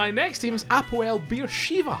my next team is Apoel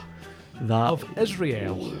Beersheva That of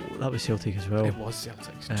Israel. that was Celtic as well. It was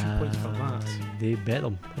Celtic. 2 points for that. They bet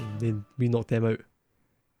them. We knocked them out.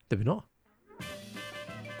 Did we not?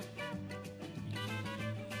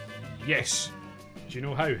 Yes. Do you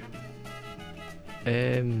know how?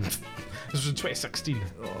 Um, This was in 2016.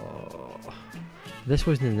 this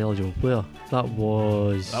wasn't an eligible player. That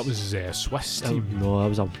was. That was a Swiss Oh, team. no, that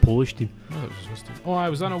was a Polish team. Oh, it was a Swiss team. Oh, I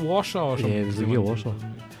was on a Warsaw or something. Yeah, it was the real Warsaw.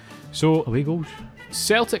 So Away goals.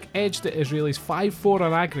 Celtic edged the Israelis 5-4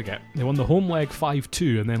 on aggregate. They won the home leg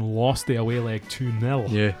 5-2 and then lost the away leg 2-0.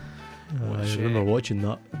 Yeah. Which, I remember watching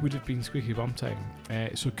that. Would have been squeaky bum time.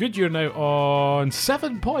 So Goodyear now on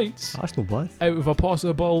 7 points That's no bad. out of a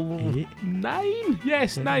possible 8. 9.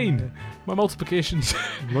 Yes, 9. My multiplications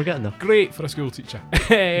We're getting there. great for a school teacher.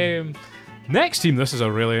 Next team, this is a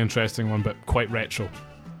really interesting one, but quite retro.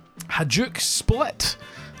 Hajduk Split,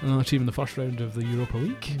 another team in the first round of the Europa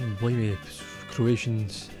League. Blimey,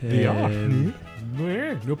 Croatians. They are.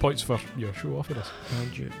 Yeah, no points for your show off of this.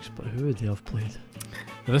 But who would they have played?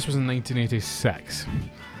 Now, this was in 1986.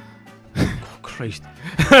 Christ.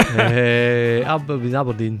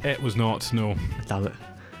 Aberdeen. It was not. No. Damn it.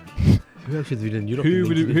 Who else should have been in Europe? Who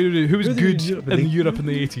was Who good did in Europe in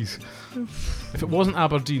the 80s? If it wasn't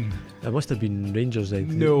Aberdeen, It must have been Rangers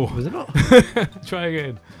then. No. Was it not? try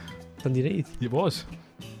again. Dundee United. It was.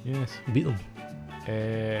 Yes. Beat them.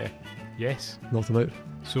 Yes. Knocked them out.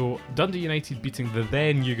 So Dundee United beating the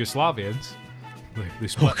then Yugoslavians. They Oh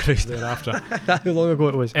split Christ. thereafter. How long ago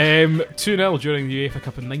it was? 2-0 during the UEFA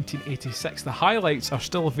Cup in 1986. The highlights are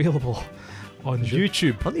still available on Is it?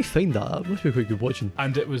 YouTube. How do you find that? That must be quite good watching.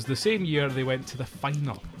 And it was the same year they went to the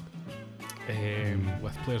final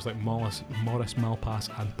with players like Maurice Malpass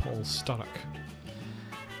and Paul Sturrock.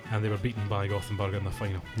 And they were beaten by Gothenburg in the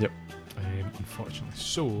final. Yep. Unfortunately.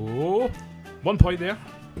 So, 1 point there.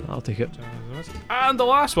 I'll take it. And the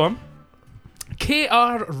last one,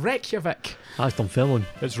 KR Reykjavik. That's Dunfermline.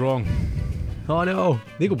 It's wrong. Oh no.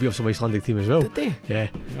 They go beat off some Icelandic team as well. Did they? Yeah.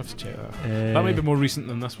 You have to check that. That might be more recent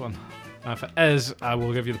than this one. And if it is, I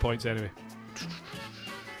will give you the points anyway.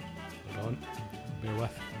 Hold on. Bear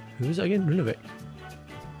with. Who was it again? Runavik.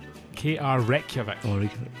 KR Reykjavik. Oh,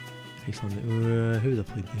 Reykjavik. Icelandic. Who they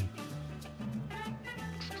played then?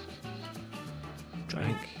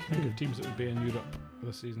 Think of teams that would be in Europe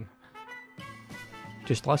this season.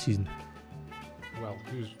 Just last season. Well,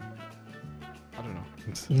 who's... I don't know.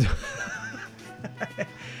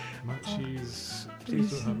 Matches...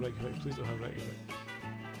 Please don't have Reykjavik. Please don't have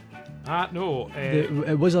Reykjavik. No.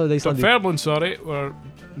 It was an Icelandic. Dunfermline, sorry, were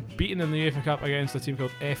beaten in the UEFA Cup against a team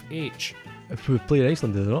called FH. If we play in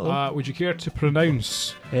Iceland, did they not? Would you care to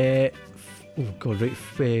pronounce? Oh god, right.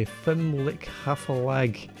 Fimlik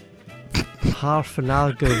Hafalag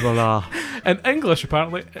Harfanagavara. In English,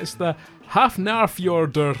 apparently, it's the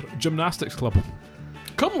Hafnarfjordur Gymnastics Club,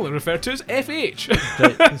 commonly referred to as FH.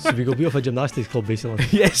 Right, so we go be off a gymnastics club basically.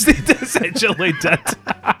 Yes, they essentially did.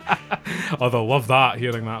 Oh, they'll love that,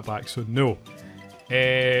 hearing that back. So, no. Do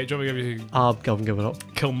you want me to give you... I'm giving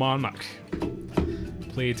up. Kilmarnock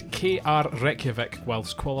played KR Reykjavik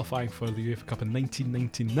whilst qualifying for the UEFA Cup in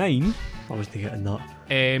 1999. I wasn't getting that.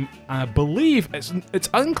 I believe it's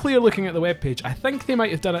unclear looking at the webpage. I think they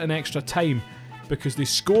might have done it in extra time because they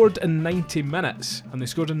scored in 90 minutes and they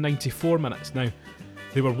scored in 94 minutes. Now,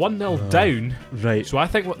 they were 1-0 down. Right. So I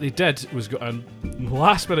think what they did was got a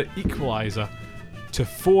last minute equaliser to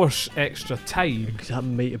force extra time. Because that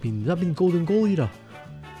might have been... Has that been golden goal era?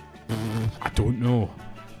 I don't know.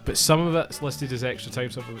 But some of it's listed as extra time,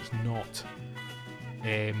 some of it's not.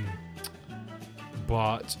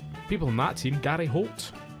 But people in that team, Gary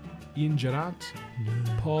Holt, Ian Durrant,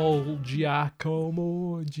 Paul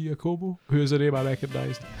Giacomo, who is a name I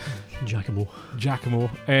recognised. Giacomo.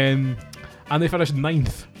 And they finished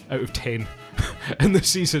 9th out of 10 in the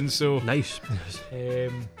season, so... Nice.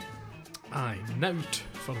 Aye, nout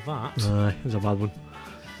for that. It was a bad one.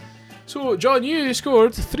 So, John, you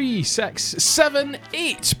scored 3, 6, 7,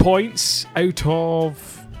 8 points out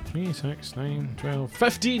of 3, 6, 9, 12,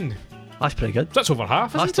 15. That's pretty good. That's over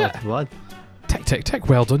half, isn't That's it? not bad. Tick, tick, tick.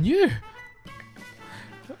 Well done, you.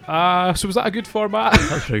 So was that a good format?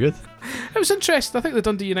 That's pretty good. It was interesting. I think the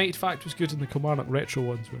Dundee United fact was good and the Kilmarnock retro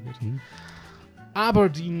ones were good. Mm.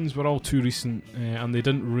 Aberdeen's were all too recent and they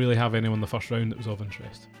didn't really have anyone in the first round that was of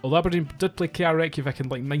interest. Although Aberdeen did play KR Reykjavik in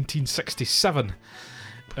like 1967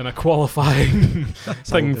 in a qualifying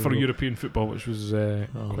thing for European football, which was I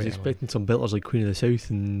was expecting some belters like Queen of the South,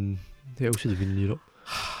 and who else should have been in Europe?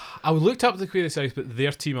 I looked up the Queen of the South, but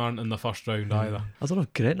their team aren't in the first round either. I don't know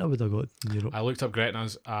if Gretna would have got in Europe. I looked up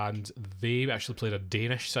Gretna's, and they actually played a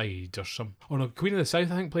Danish side or some. Oh no, Queen of the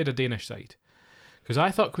South I think played a Danish side. Because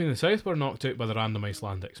I thought Queen of the South were knocked out by the random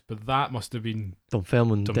Icelandics, but that must have been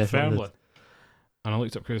Dunfermline. Dunfermline. And I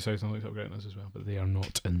looked up Queen of the South and I looked up Gretna's as well, but they are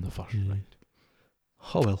not in the first round.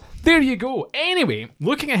 Oh well. There you go. Anyway,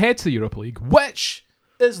 looking ahead to the Europa League, which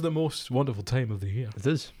is the most wonderful time of the year. It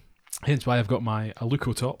is. Hence why I've got my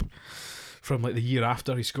Aluko top from like the year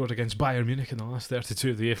after he scored against Bayern Munich in the last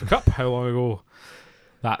 32 of the UEFA Cup. How long ago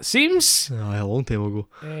that seems. A long time ago.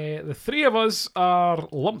 The three of us are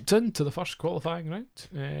lumped into the first qualifying round.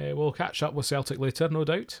 We'll catch up with Celtic later, no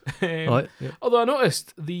doubt. Right, yep. Although I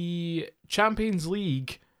noticed the Champions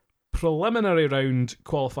League preliminary round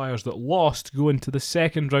qualifiers that lost go into the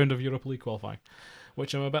second round of Europa League qualifying,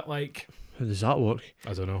 which I'm a bit like... How does that work?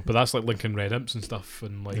 I don't know, but that's like Lincoln Red Imps and stuff,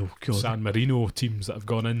 and like God. San Marino teams that have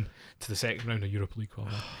gone in to the second round of Europa League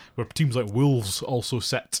qualifying, where teams like Wolves also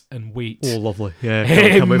sit and wait. Oh, lovely. Yeah,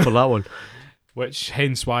 can't wait for that one. Which,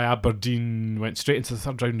 hence why Aberdeen went straight into the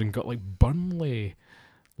third round and got like Burnley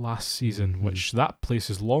last season, which that place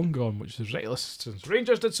is long gone, which is ridiculous since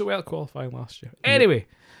Rangers did so well qualifying last year. Anyway,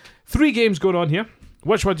 3 games going on here.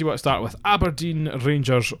 Which one do you want to start with? Aberdeen,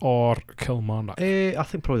 Rangers, or Kilmarnock? I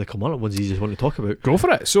think probably the Kilmarnock one's the easiest one to talk about. Go for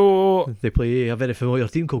it. So, They play a very familiar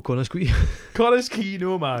team called Connasqueety. Connasqueety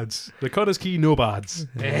Nomads. The Connasqueety Nomads.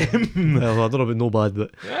 Well, I don't know about no bad,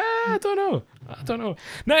 but I don't know.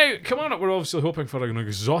 Now, Kilmarnock were obviously hoping for an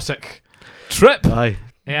exotic trip, aye,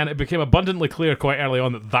 and it became abundantly clear quite early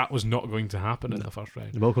on that was not going to happen in the first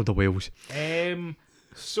round. welcome to Wales.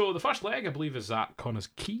 So the first leg, I believe, is at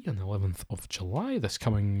Connasqueety on the 11th of July, this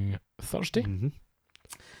coming Thursday.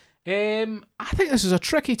 I think this is a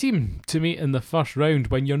tricky team to meet in the first round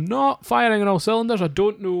when you're not firing on all cylinders. I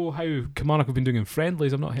don't know how Kilmarnock have been doing in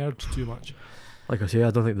friendlies. I've not heard too much. Like I say,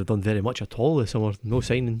 I don't think they've done very much at all this summer. No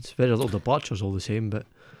signings, very little departures, all the same. But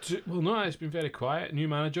Well, no, it's been very quiet. New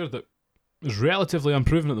manager that is relatively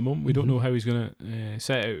unproven at the moment. We don't know how he's going to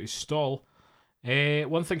set out his stall.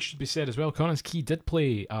 One thing should be said as well, Connasqueety did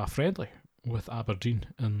play a friendly with Aberdeen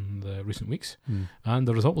in the recent weeks, and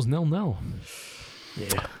the result was 0-0.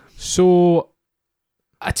 yeah, So,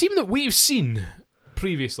 a team that we've seen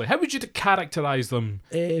previously, how would you characterise them?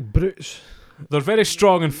 brutes. They're very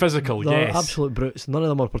strong and physical, They're yes. absolute brutes. None of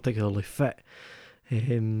them are particularly fit.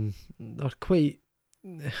 They're quite.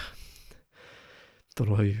 Don't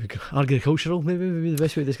know how you agricultural. Maybe would be the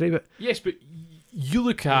best way to describe it. Yes, but you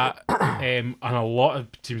look at, and a lot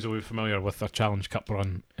of teams will be familiar with their Challenge Cup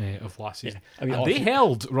run of last season. I mean, And they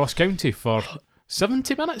held Ross County for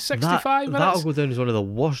 70 minutes, 65 minutes. That'll go down as one of the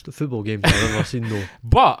worst football games I've ever seen, though.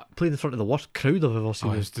 But Played in front of the worst crowd I've ever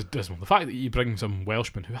seen. it's dismal. The fact that you bring some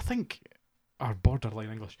Welshmen, who I think are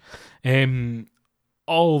borderline English,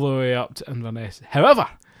 all the way up to Inverness. However,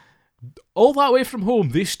 all that way from home,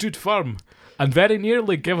 they stood firm and very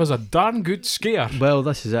nearly give us a darn good scare. Well,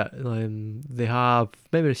 this is it. They have,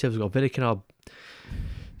 memory serves, got a very kind of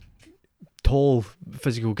tall,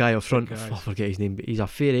 physical guy up front. Guy. I forget his name, but he's a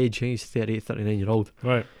fair age. I think he's 38, 39-year-old.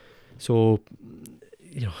 Right. So,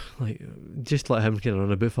 like, just let him kind of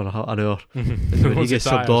run about for an hour. And when he gets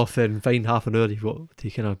subbed off, then fine, half an hour, you've got to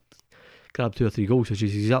kind of grab 2 or 3 goals, which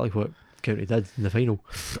is exactly what County did in the final.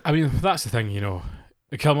 I mean, that's the thing,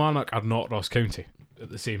 The Kilmarnock are not Ross County at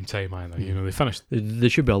the same time either. They finished. They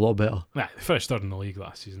should be a lot better. They finished third in the league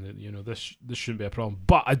last season. This shouldn't be a problem.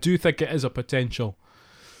 But I do think it is a potential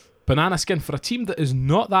banana skin for a team that is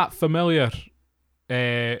not that familiar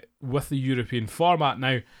with the European format.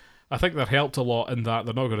 Now, I think they're helped a lot in that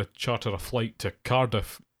they're not going to charter a flight to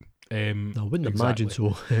Cardiff. I wouldn't imagine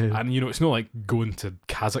so. And it's not like going to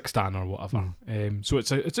Kazakhstan or whatever. So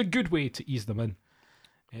it's a good way to ease them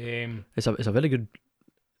in. It's a very good,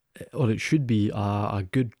 or it should be a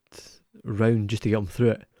good round just to get them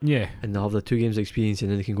through it. Yeah. And they'll have the 2 games experience, and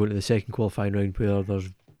then they can go into the second qualifying round where there's,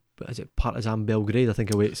 is it Partizan Belgrade, I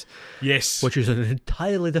think, awaits. Yes. Which is an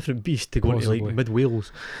entirely different beast to go into like mid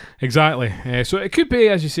Wales. Exactly. So it could be,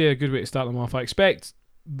 as you say, a good way to start them off. I expect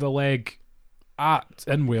the leg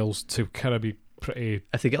in Wales to kind of be pretty.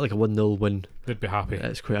 If they get like a 1-0 win, they'd be happy.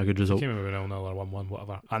 It's quite a good result. Came in with 0-0 or 1-1,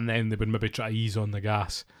 whatever, and then they would maybe try to ease on the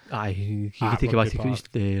gas. Aye, you can take it back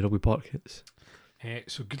to Rugby Park.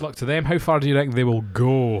 So good luck to them. How far do you reckon they will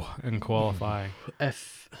go in qualifying?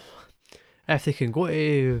 If they can go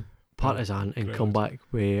to Partizan and come back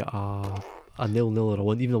with a 0-0 or a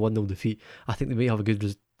 1, even a 1-0 defeat, I think they might have a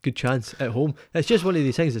good chance at home. It's just one of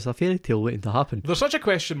these things. It's a fairy tale waiting to happen. There's such a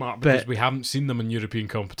question mark because we haven't seen them in European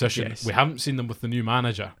competition. Yes. We haven't seen them with the new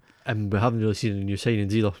manager, and we haven't really seen any new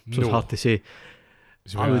signings either. So it's hard to say.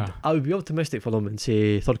 So I would be optimistic for them and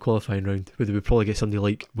say third qualifying round, where they would probably get somebody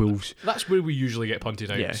like Wolves. That's where we usually get punted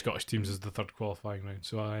out. Scottish teams as the third qualifying round.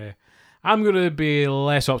 So I'm going to be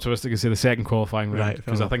less optimistic and say the second qualifying round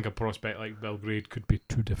because I think a prospect like Belgrade could be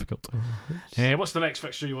too difficult. What's the next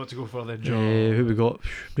fixture you want to go for then, John? Who we got?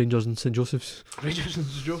 Rangers and St Joseph's. Rangers and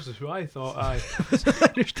St Joseph's, who I thought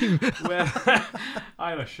Irish team. Well,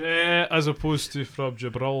 Irish, as opposed to from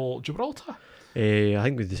Gibraltar. I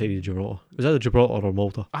think we decided Gibraltar. Was either Gibraltar or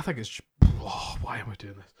Malta? I think it's. Why am I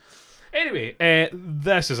doing this? Anyway,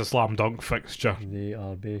 this is a slam dunk fixture. They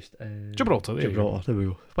are based in Gibraltar. There we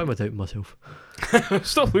go. Why am I doubting myself?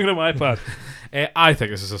 Stop looking at my iPad. I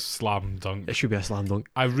think this is a slam dunk. It should be a slam dunk.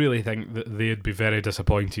 I really think that they'd be very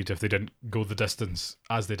disappointed if they didn't go the distance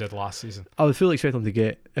as they did last season. I would fully expect them to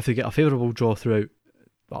get, if they get a favourable draw throughout,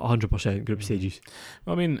 100% group stages.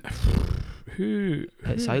 I mean, who?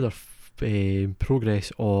 It's either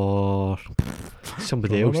Progress or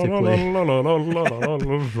somebody else to play. The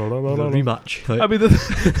rematch. I mean,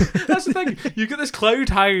 that's the thing. You get this cloud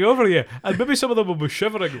hanging over you, and maybe some of them will be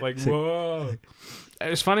shivering. Like, whoa!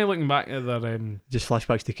 It's funny looking back at their. Just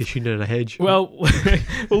flashbacks to Kashina in a hedge. Well,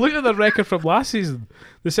 look at their record from last season.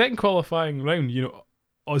 The second qualifying round,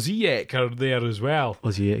 Osijek are there as well,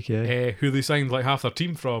 Osijek, yeah. who they signed like half their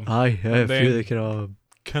team from. Aye, yeah, a then- few that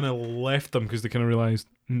Kind of left them because they kind of realised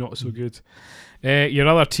not so good. Your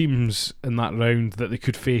other teams in that round that they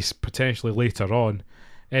could face potentially later on: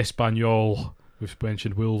 Espanyol, we've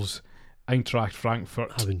mentioned Wolves, Eintracht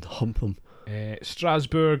Frankfurt, I would hump them.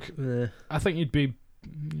 Strasbourg. Eh, I think you'd be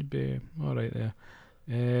all right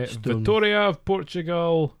there. Sturm. Vitoria of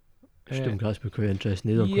Portugal. Sturm Graz would be quite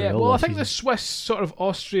interesting. They done quite Yeah, well well, I last think the season. Swiss, sort of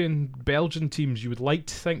Austrian, Belgian teams you would like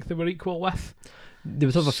to think they were equal with. They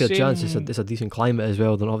would have a fair chance. same- It's a decent climate as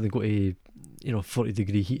well. They're not having to go to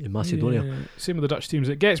 40-degree heat in Macedonia. Yeah, same with the Dutch teams.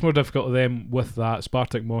 It gets more difficult to them with that.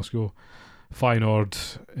 Spartak Moscow, Feyenoord,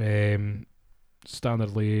 Standard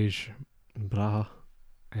Liège, Braga.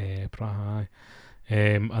 Praha,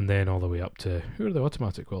 and then all the way up to, who are the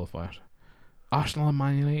automatic qualifiers? Arsenal and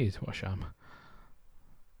Man United. What a sham.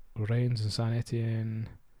 Rennes and Saint Etienne.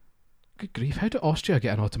 Good grief, how did Austria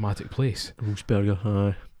get an automatic place? Wolfsberger.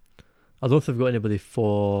 Aye. I don't know if they've got anybody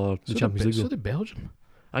for the Champions League. So though. did Belgium.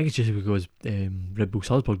 I think it's just because Red Bull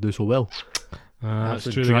Salzburg do so well. That's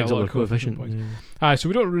It true. drags They up get a lot their of coefficient coefficient. points. Yeah. So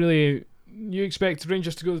we don't really. You expect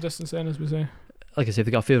Rangers to go the distance then, as we say? Like I said, if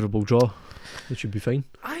they got a favourable draw, it should be fine.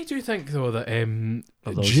 I do think though that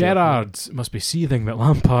Although Gerrard must be seething that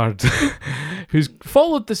Lampard, who's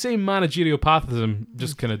followed the same managerial path as him,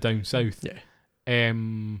 just kind of down south,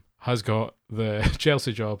 has got the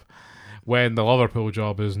Chelsea job, when the Liverpool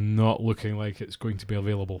job is not looking like it's going to be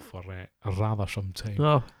available for rather some time.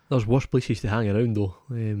 No, there's worse places to hang around though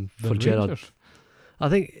for Than Gerrard. Rangers. I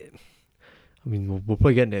think. I mean, we'll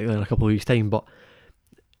probably get into it in a couple of weeks' time, but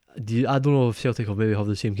I don't know if Celtic will maybe have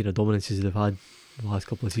the same kind of dominance as they've had the last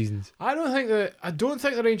couple of seasons. I don't think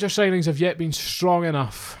the Rangers signings have yet been strong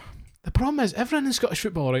enough. The problem is everything in Scottish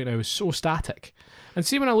football right now is so static. And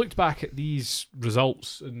see, when I looked back at these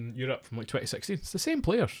results in Europe from like 2016, it's the same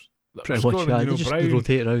players. That Pretty were much, scoring, they just Brown,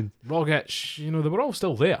 rotate around. Rogic, they were all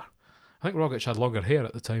still there. I think Rogic had longer hair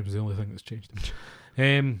at the time, is the only thing that's changed.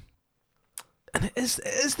 And it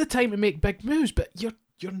is the time to make big moves, but you're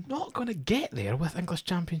not going to get there with English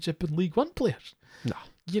Championship and League One players.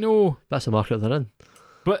 No. That's the market they're in.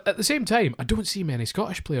 But at the same time, I don't see many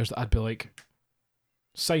Scottish players that I'd be like,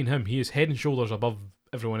 sign him. He is head and shoulders above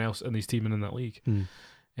everyone else in his team and in that league.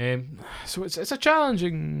 So it's a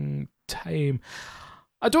challenging time.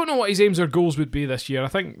 I don't know what his aims or goals would be this year. I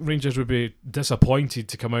think Rangers would be disappointed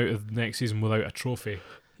to come out of next season without a trophy.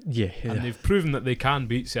 Yeah. And they've proven that they can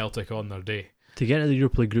beat Celtic on their day. To get into the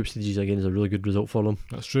Europa League group stages again is a really good result for them.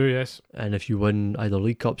 That's true, yes. And if you win either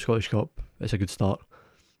League Cup, Scottish Cup, it's a good start.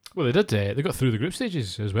 Well, they did. They got through the group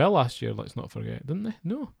stages as well last year, let's not forget, didn't they?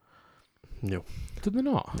 No. Did they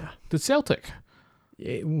not? Nah. Did Celtic?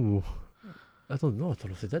 Yeah, I don't know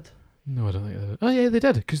if they did. No, I don't think they did. Oh, yeah, they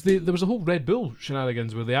did. Because there was a whole Red Bull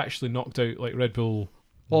shenanigans where they actually knocked out like Red Bull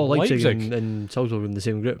Leipzig and Salzburg in the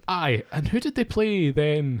same group. Aye, and who did they play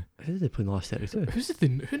then? Who did they play in the last 32?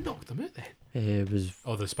 Who knocked them out then? It was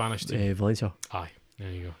The Spanish team. Valencia. Aye,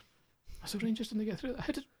 there you go. So Rangers didn't get through that.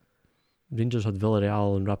 How did Rangers had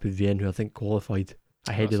Villarreal and Rapid Vienna, who I think qualified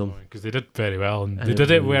ahead of them. Because they did very well, and And they it did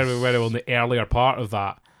it was- very, very well in the earlier part of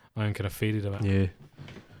that, and kind of faded a bit. Yeah,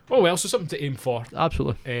 Oh well, so something to aim for.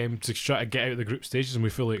 absolutely. To try to get out of the group stages, and we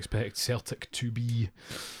fully expect Celtic to be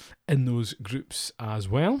in those groups as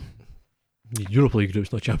well. The Europa League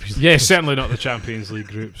groups, not Champions League. Yeah, certainly not the Champions League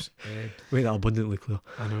groups. Make that abundantly clear.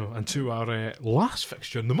 I know. And to our last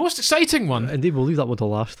fixture, and the most exciting one, Indeed, we'll leave that one till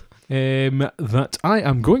last. that I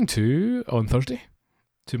am going to on Thursday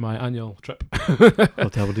to my annual trip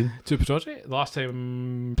Up to Aberdeen. to Petroji. Last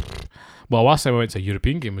time I went to a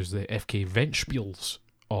European game was the FK Ventspils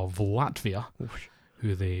of Latvia,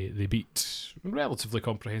 who they beat relatively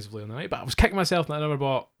comprehensively on the night. But I was kicking myself that I never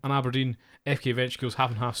bought an Aberdeen FK Ventspils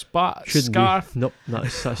half and half Shouldn't scarf. be. Nope,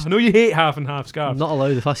 that's I know you hate half and half scarves. not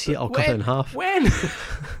allowed. If I see it, I'll cut it in half. When?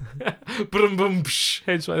 Brum bum psh,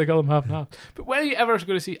 hence why they call them half and half. But when are you ever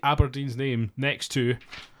going to see Aberdeen's name next to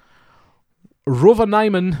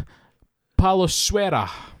Rovaniemi Pallosuera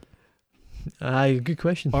Aye, good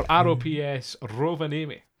question. or ROPS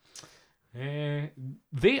Rovaniemi?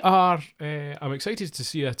 They are. I'm excited to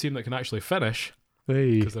see a team that can actually finish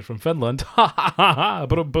Hey, because they're from Finland. Ha ha ha ha!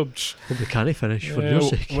 Brum bum psh. hope they can't finish for your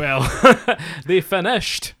sake. Well, they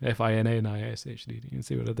finished FINNISHD. You can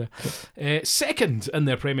see what I did. Second in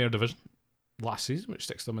their Premier Division last season, which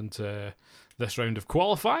sticks them into this round of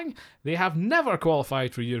qualifying. They have never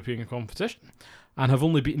qualified for European competition and have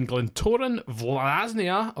only beaten Glentoran,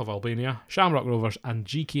 Vlasnia of Albania, Shamrock Rovers, and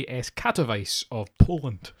GKS Katowice of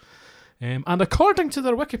Poland. And according to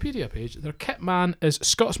their Wikipedia page, their kit man is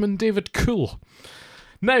Scotsman David Cool.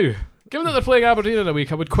 Now, Given that they're playing Aberdeen in a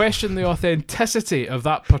week, I would question the authenticity of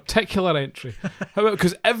that particular entry.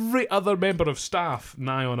 Because every other member of staff,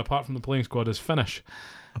 nigh on, apart from the playing squad, is Finnish.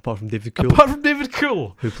 Apart from David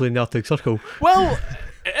Cool, who played in the Arctic Circle. Well,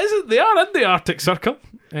 it isn't. They are in the Arctic Circle.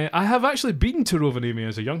 I have actually been to Rovaniemi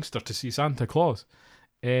as a youngster to see Santa Claus.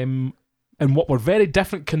 In what were very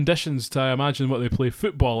different conditions to, I imagine, what they play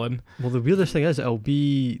football in. Well, the weirdest thing is it'll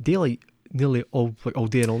be daylight nearly all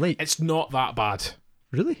day and all night. It's not that bad.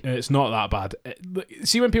 Really? It's not that bad.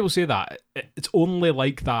 See, when people say that, it's only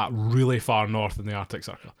like that really far north in the Arctic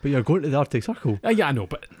Circle. But you're going to the Arctic Circle. Yeah, I know,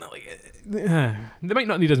 but they might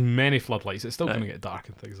not need as many floodlights. It's still going to get dark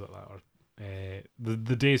and things like that. Or,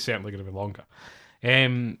 the day's certainly going to be longer.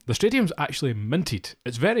 The stadium's actually minted.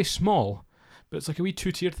 It's very small, but it's like a wee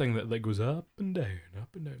two-tiered thing that goes up and down,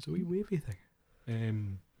 up and down. It's a wee wavy thing.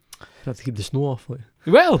 You have to keep the snow off. Like.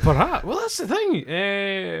 Well, perhaps. Well, that's the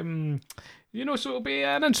thing. So it'll be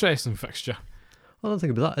an interesting fixture. I don't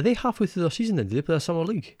think about that. Are they halfway through their season then? Do they play a summer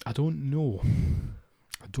league? I don't know.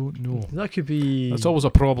 That could be... That's always a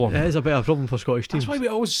problem. It is a bit of a problem for Scottish teams. That's why we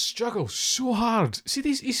always struggle so hard. See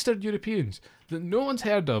these Eastern Europeans that no one's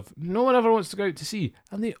heard of, no one ever wants to go out to see,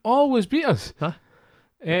 and they always beat us. Huh?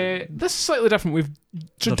 This is slightly different. We've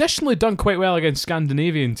traditionally done quite well against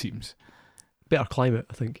Scandinavian teams. Better climate,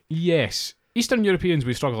 I think. Yes. Eastern Europeans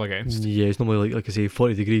we struggle against. Yeah, it's normally like I say,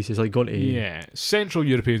 40 degrees. It's like going to... Yeah. Central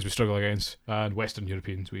Europeans we struggle against, and Western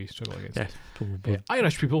Europeans we struggle against. Yeah, probably.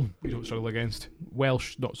 Irish people we don't struggle against.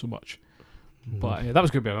 Welsh, not so much. But that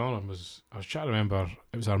was going to be an honour. I was trying to remember,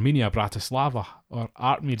 it was Armenia Bratislava, or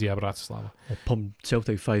Artmedia Bratislava. I pumped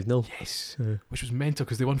Celtic 5-0. Yes. Which was mental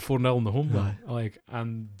because they won 4-0 in the home leg.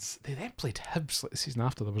 And they then played Hibs like the season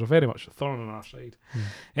after. They were very much a thorn on our side.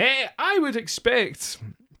 I would expect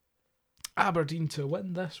Aberdeen to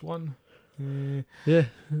win this one. Yeah.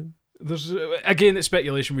 There's again, it's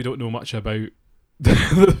speculation. We don't know much about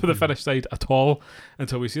the Finnish side at all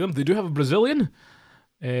until we see them. They do have a Brazilian.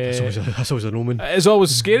 That's always an omen. It's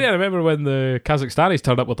always scary. I remember when the Kazakhstanis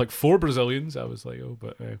turned up with like 4 Brazilians. I was like, oh,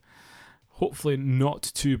 but hopefully not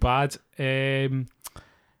too bad.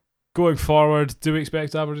 Going forward, do we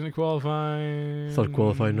expect Aberdeen to qualify? Third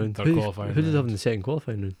qualifying round. Who did they have in the second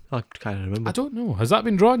qualifying round? I can't remember. I don't know. Has that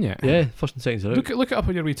been drawn yet? Yeah, first and second's out. Look it up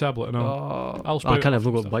on your wee tablet and I'll spout. I can't have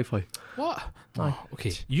got Wi-Fi. What? Oh,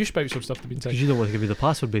 okay. You spout some stuff to be inside. Because you don't want to give me the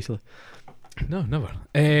password, basically. No, never.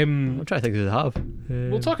 I'm trying to think who they have.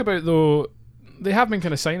 We'll talk about, though, they have been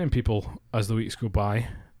kind of signing people as the weeks go by.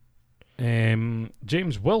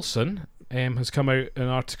 James Wilson has come out in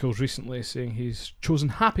articles recently saying he's chosen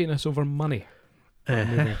happiness over money.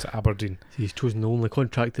 Moving to Aberdeen. He's chosen the only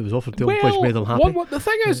contract that was offered to him, which made him happy. The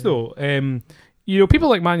thing is, though, people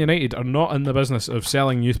like Man United are not in the business of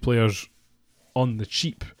selling youth players on the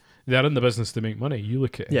cheap. They're in the business to make money. You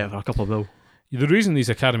look at for a couple of mil. The reason these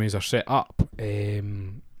academies are set up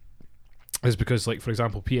is because, like, for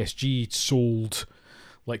example, PSG sold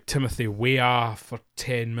like Timothy Weah for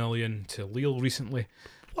 10 million to Lille recently.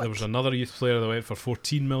 What? There was another youth player that went for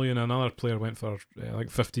 14 million. Another player went for like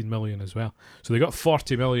 15 million as well. So they got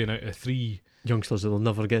 40 million out of 3 youngsters that will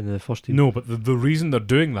never get in the first team. No, but the reason they're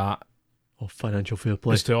doing that financial fair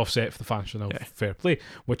play is to offset for the financial fair play,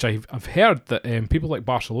 which I've heard that people like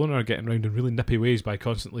Barcelona are getting around in really nippy ways by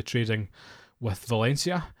constantly trading with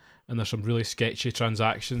Valencia, and there's some really sketchy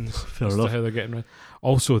transactions as to how they're getting around.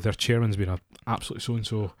 Also, their chairman's been an absolute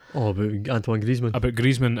so-and-so. Oh, about Antoine Griezmann. About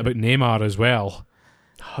Neymar as well.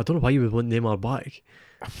 I don't know why you would want Neymar back.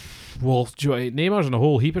 Well, Neymar's in a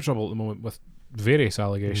whole heap of trouble at the moment with various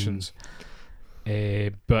allegations.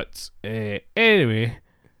 But anyway,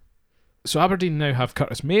 so Aberdeen now have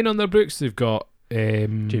Curtis Main on their books. They've got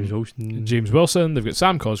James Wilson. They've got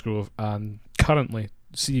Sam Cosgrove, and currently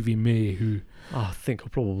CV May, who I think I'll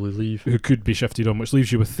probably leave. Who could be shifted on, which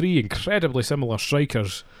leaves you with 3 incredibly similar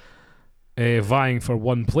strikers vying for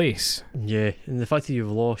one place. Yeah, and the fact that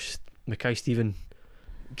you've lost Mackay Stephen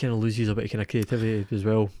kind of loses a bit of kind of creativity as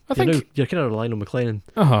well. I think you're kind of relying on McLennan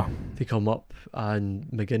to come up and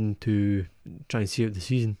McGinn to try and see out the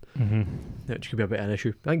season, which could be a bit of an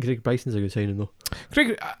issue. I think Greg Bryson's a good signing though.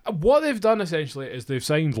 What they've done essentially is they've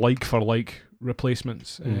signed like for like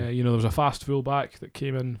replacements. There was a fast fullback that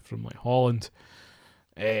came in from like Holland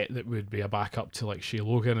that would be a backup to like Shea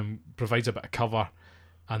Logan and provides a bit of cover.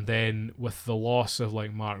 And then with the loss of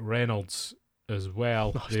like Mark Reynolds as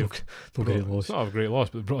well, it's not a great loss,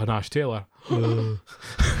 but they brought in Ash Taylor.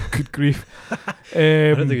 Good grief.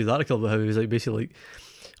 I don't think it was an article about how he was like basically like,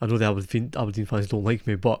 I know the Aberdeen fans don't like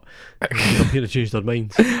me, but I'm here to change their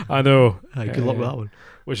minds. I know. Good luck with that one.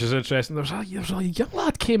 Which is interesting. There was a young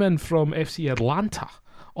lad came in from FC Atlanta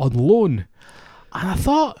on loan, and I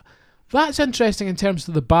thought That's interesting in terms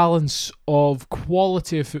of the balance of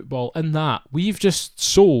quality of football, in that we've just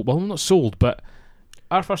sold, well, not sold, but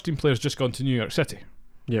our first team players just gone to New York City.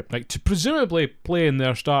 Yep. Like, to presumably play in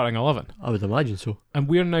their starting 11. I would imagine so. And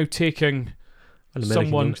we're now taking An American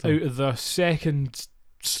someone youngster. out of the second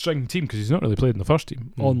string team, because he's not really played in the first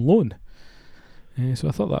team, on loan. So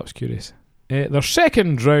I thought that was curious. Their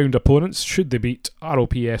second round opponents, should they beat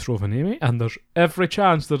ROPS Rovaniemi, and there's every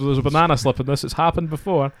chance that there's a banana slip in this, it's happened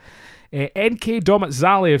before, NK Domac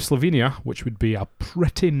Zali of Slovenia, which would be a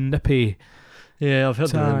pretty nippy. Yeah, I've heard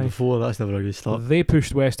of Tie. them before. That's never a good start. They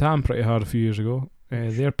pushed West Ham pretty hard a few years ago.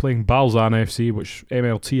 They're playing Balzan FC, which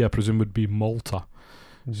MLT I presume would be Malta.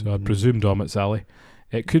 So I presume Domac Zali.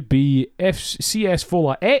 It could be CS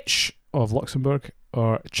Fola Etch of Luxembourg,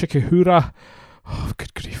 or Chikahura. Oh,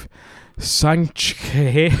 good grief.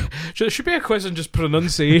 Sangche. It should be a quiz on just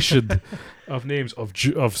pronunciation of names of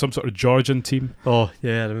some sort of Georgian team. Oh,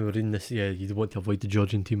 yeah, I remember reading this. Yeah, you'd want to avoid the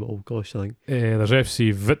Georgian team at all costs, I think. There's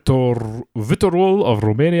FC Vitorul of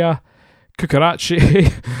Romania, Kukarache,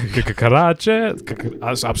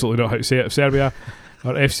 that's absolutely not how to say it, of Serbia,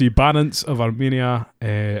 or FC Banants of Armenia,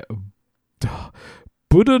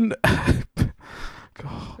 Budan.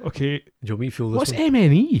 Okay, Do you want me to feel this what's one?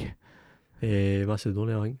 MNE?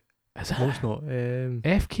 Macedonia, I think. Is No, it it's not.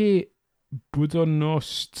 FK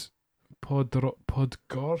Budućnost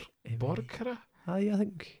Podgorica? I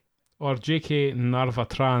think. Or JK Narva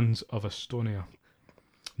Trans of Estonia?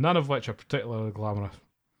 None of which are particularly glamorous.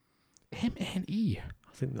 MNE?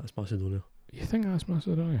 I think that's Macedonia. You think that's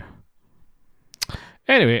Macedonia?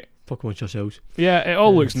 Anyway, Fuck amongst yourselves. yeah, it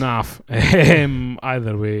all looks naff.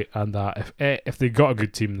 Either way, and that if they got a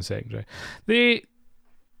good team in the second round, they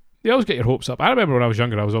always get your hopes up. I remember when I was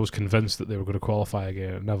younger, I was always convinced that they were going to qualify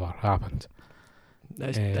again. It never happened.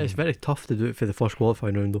 It's very tough to do it for the first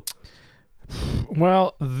qualifying round, though.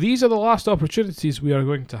 Well, these are the last opportunities we are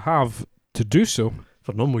going to have to do so,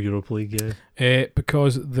 For normal Europa League, yeah.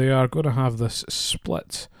 because they are going to have this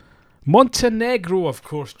split. Montenegro, of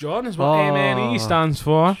course, John, is what MNE stands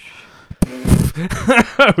for.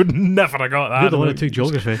 I would never have got that. You're the one who took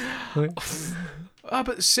geography.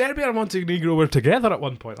 But Serbia and Montenegro were together at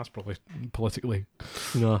one point. That's probably politically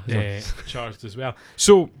No, charged as well.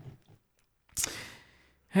 So,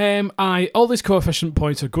 all these coefficient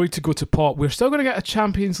points are going to go to pot. We're still going to get a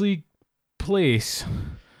Champions League place.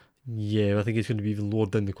 yeah, I think it's going to be even lower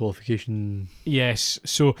down the qualification. Yes,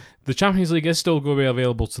 so the Champions League is still going to be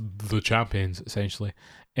available to the champions, essentially.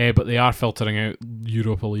 But they are filtering out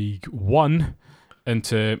Europa League 1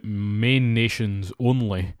 into main nations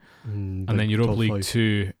only, and then Europa League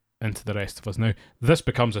 2 into the rest of us. Now, this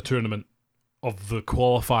becomes a tournament of the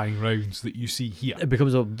qualifying rounds that you see here. It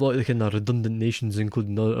becomes a lot of the kind of redundant nations,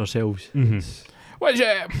 including ourselves. Mhm. Which,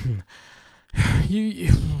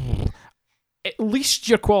 you at least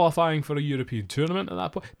you're qualifying for a European tournament at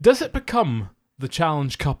that point. Does it become the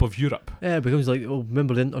Challenge Cup of Europe? Yeah, it becomes like, well,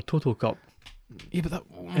 remember the Intertoto Cup? Yeah, but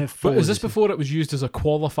follows is this the- before it was used as a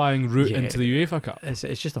qualifying route Yeah. into the UEFA Cup? It's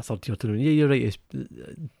just a third tier tournament. Yeah, you're right. It's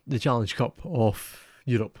the Challenge Cup of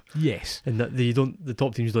Europe, Yes. and that the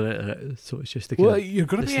top teams don't enter it. So it's just the Well, kind you're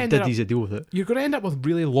going of to be ended up, diddies that deal with it. you're going to end up with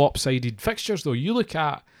really lopsided fixtures, though. You look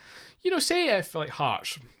at, say if like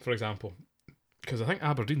Hearts, for example, because I think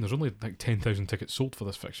Aberdeen, there's only like 10,000 tickets sold for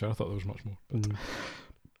this fixture. I thought there was much more.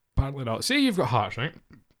 Apparently not. Say you've got Hearts, right?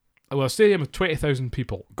 Well, a stadium of 20,000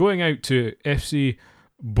 people going out to FC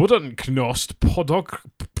Budućnost Podgorica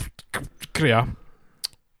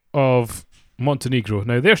of Montenegro.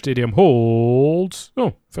 Now, their stadium holds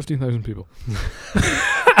 15,000 people.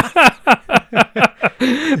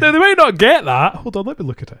 Now, they might not get that. Hold on, let me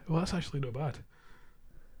look at it. Well, that's actually not bad.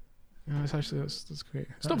 Yeah, that's great.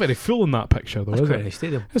 It's not very full in that picture, though, That's is quite a it? nice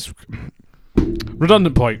stadium. It's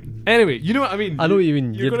redundant point. Anyway, you know what I mean. I know what you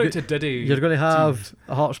mean. You're going to Diddy. You're going to have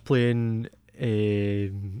Hearts playing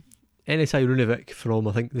NSI Runavik from,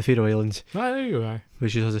 I think, the Faroe Islands, Ah, there you go.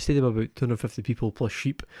 which has a stadium of about 250 people plus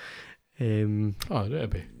sheep. Oh, that'd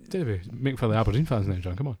be. Make for the Aberdeen fans now,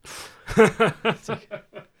 John. Come on.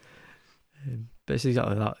 But it's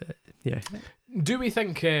exactly that. Yeah. Do we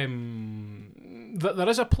think that there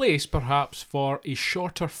is a place, perhaps, for a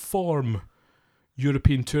shorter form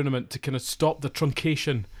European tournament to kind of stop the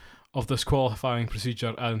truncation of this qualifying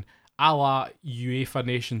procedure and a la UEFA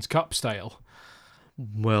Nations Cup style?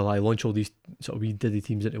 Well, I launch all these sort of wee diddy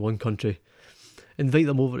teams into one country, invite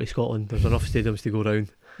them over to Scotland. There's enough stadiums to go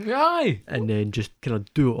around, Aye. and then just kind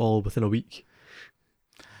of do it all within a week.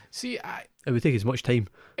 See, It would take as much time.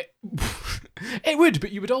 it would,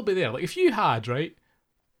 but you would all be there. Like if you had, right,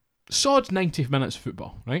 sod 90 minutes of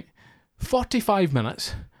football, right, 45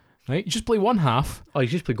 minutes, right? You just play one half. Oh, you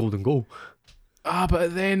just play golden goal.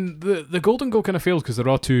 But then the golden goal kind of fails because they're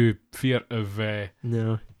all too fear of.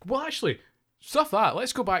 No. Well, actually, stuff that.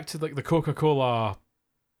 Let's go back to like the Coca-Cola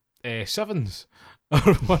sevens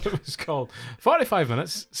or what it was called. 45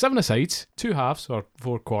 minutes, 7 asides, 2 halves or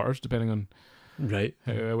 4 quarters, depending on Right.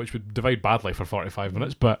 which would divide badly for 45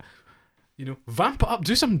 minutes. But vamp it up,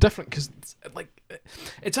 do something different because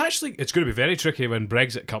it's going to be very tricky when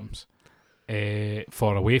Brexit comes.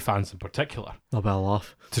 For away fans in particular, I'll be a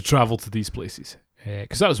laugh. to travel to these places.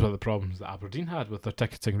 Because that was one of the problems that Aberdeen had with their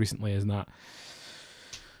ticketing recently, is that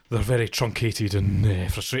their very truncated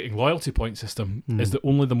and frustrating loyalty point system is that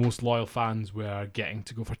only the most loyal fans were getting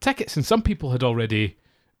to go for tickets, and some people had already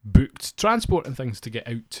booked transport and things to get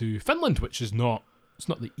out to Finland, which is not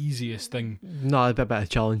the easiest thing No, a bit of a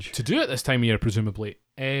challenge. to do at this time of year, presumably.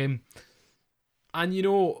 And I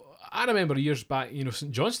remember years back,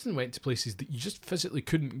 St Johnstone went to places that you just physically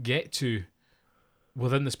couldn't get to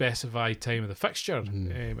within the specified time of the fixture, out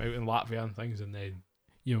in Latvia and things, and then,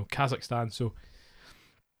 Kazakhstan. So,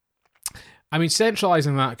 I mean,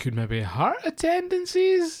 centralising that could maybe hurt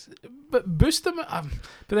attendances, but boost them. But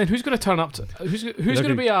then who's going to turn up to? Who's going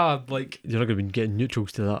to be a, like... You're not going to be getting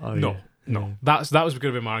neutrals to that, are you? No. That was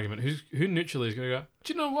going to be my argument. Who neutrally is going to go,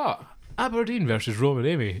 do you know what? Aberdeen versus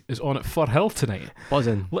Romanemi is on at Firhill tonight.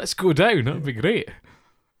 Buzzing. Let's go down. That would be great.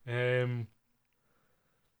 I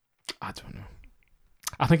don't know.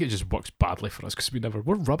 I think it just works badly for us because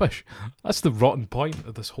we're rubbish. That's the rotten point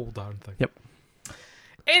of this whole darn thing. Yep.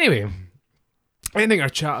 Anyway, ending our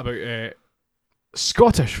chat about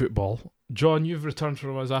Scottish football. John, you've returned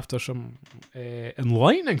from us after some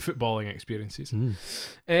enlightening footballing experiences.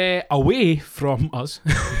 Away from us.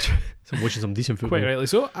 So watching some decent football. Quite rightly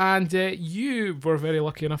so. And you were very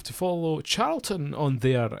lucky enough to follow Charlton on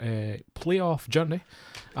their playoff journey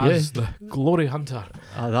as the glory hunter.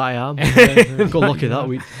 That I am. Got lucky that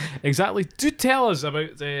week. Exactly. Do tell us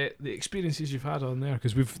about the experiences you've had on there,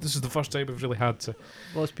 because this is the first time we've really had to.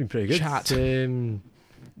 Well, it's been pretty good. Chat.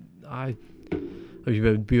 We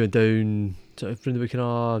went down sort of around the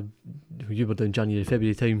weekend. You were down January,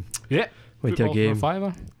 February time. Yeah. Went to a game.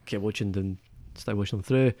 Fiver. Kept watching them. Started watching them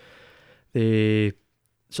through. The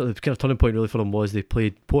kind of turning point really for them was they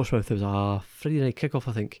played Portsmouth. It was a Friday night kickoff,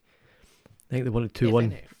 I think. They won it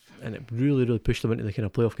 2-1, and it really, really pushed them into the kind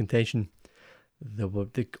of playoff contention. They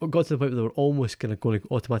got to the point where they were almost going to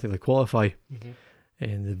automatically qualify,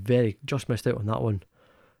 and they very just missed out on that one.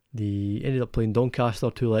 They ended up playing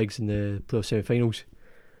Doncaster 2 legs in the playoff semi-finals.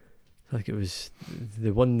 I think it was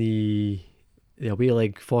they won the away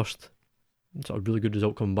leg first. Sort of really good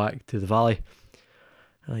result coming back to the Valley.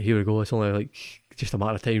 Here we go. It's only like just a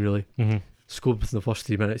matter of time, really. Scored within the first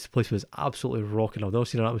 3 minutes. The place was absolutely rocking. I've never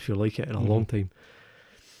seen an atmosphere like it in a long time.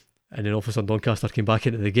 And then all of a sudden Doncaster came back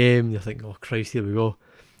into the game. You think, oh Christ, here we go.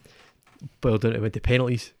 Boiled down, it went to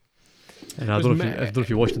penalties. And I don't know if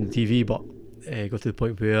you watched on the TV, but it got to the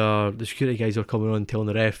point where the security guys were coming on telling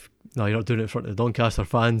the ref, no, you're not doing it in front of the Doncaster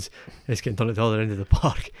fans. It's getting done at the other end of the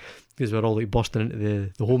park, because we're all like bursting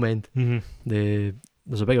into the home end.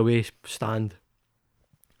 There's a big away stand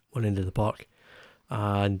one end of the park,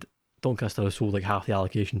 and Doncaster has sold like half the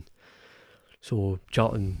allocation. So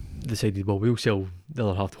Charlton decided, well, we'll sell the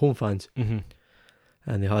other half to home fans. And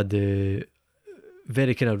they had the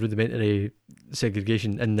very kind of rudimentary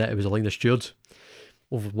segregation in that it was a line of stewards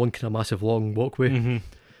over one kind of massive long walkway.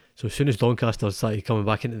 So as soon as Doncaster started coming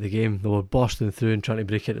back into the game, they were bursting through and trying to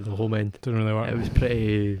break into the home end. Didn't really work. It was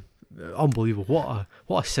pretty unbelievable.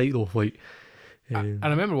 What a sight though! Like, I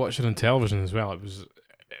remember watching on television as well. It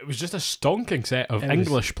was just a stonking set of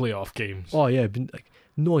English playoff games. Oh yeah, been like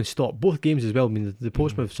non-stop. Both games as well. I mean, the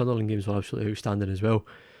Portsmouth Sunderland games were absolutely outstanding as well.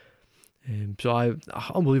 So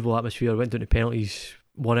unbelievable atmosphere. Went down to penalties,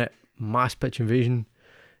 won it. Mass pitch invasion.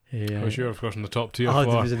 I was sure, of course, in the top tier. I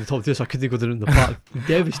was in the top tier, so I couldn't go down in the park.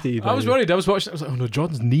 Devastated. I was worried. I was watching. I was like, oh no,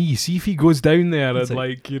 John's knee. See if he goes down there, it's and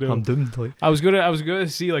I'm doomed. Like, I was gonna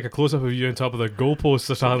see like a close up of you on top of the goalpost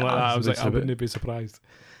or something like that. I was like, I wouldn't be surprised.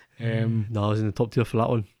 No, I was in the top tier for that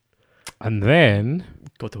one. And then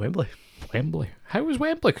got to Wembley. How was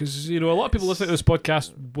Wembley? Because a lot of people listening to this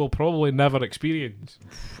podcast will probably never experience.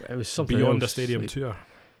 It was something beyond else. a stadium tour.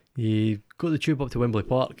 You got the tube up to Wembley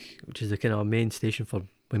Park, which is the kind of main station for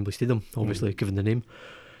Wembley Stadium, obviously given the name.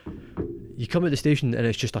 You come at the station and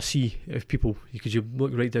it's just a sea of people, because you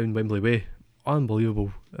look right down Wembley Way.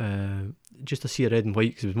 Unbelievable. Just a sea of red and white,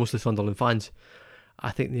 because it was mostly Sunderland fans.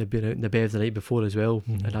 I think they had been out in the Bev the night before as well,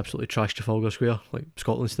 and absolutely trashed Trafalgar Square, like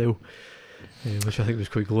Scotland style, which I think was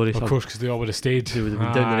quite glorious. Of course, because they all would have stayed. They would have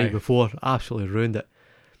been down the night before, absolutely ruined it.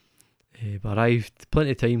 But arrived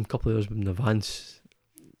plenty of time, a couple of hours in advance,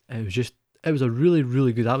 it was a really,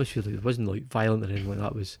 really good atmosphere. Like, it wasn't like violent or anything like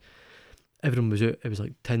that. Everyone was out. It was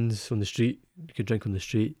like tins on the street. You could drink on the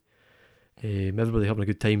street. Everybody having a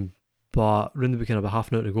good time. But around the kind of about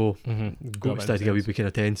half an hour to go, started to get a wee bit kind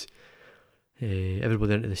of tense.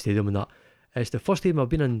 Everybody into the stadium and that. It's the first time I've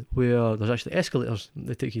been in where there's actually escalators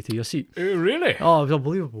that take you to your seat. Really? Oh, it was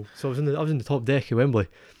unbelievable. So I was in the top deck at Wembley,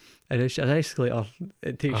 and it's an escalator.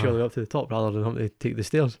 It takes you all the way up to the top rather than having to take the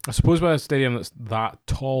stairs. I suppose with a stadium that's that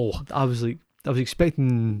tall, I was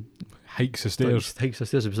expecting hikes of stairs. Hikes of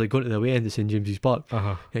stairs. It was like going to the away end of St James's Park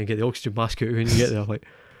and get the oxygen mask out when you get there. Like,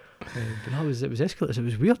 but it was escalators. It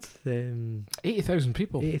was weird. 80,000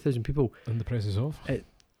 people. 80,000 people in the presence of. It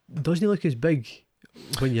doesn't look as big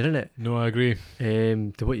when you're in it. No, I agree.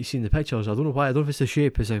 To what you see in the pictures. I don't know why. I don't know if it's the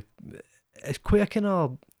shape. It's quite a kind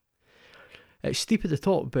of. It's steep at the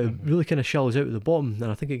top, but it really kind of shallows out at the bottom,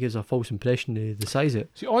 and I think it gives a false impression of the size of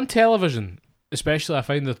it. See, on television, especially, I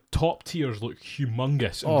find the top tiers look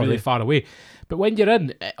humongous and really far away. But when you're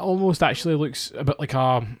in, it almost actually looks a bit like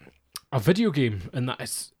a video game, in that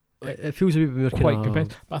it's. It feels a bit more quite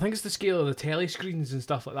compared. But I think it's the scale of the telly screens and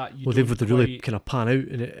stuff like that. They've got to really kind of pan out,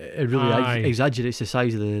 and it really exaggerates the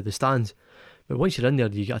size of the stands. But once you're in there,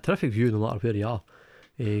 you get a terrific view no matter where you are.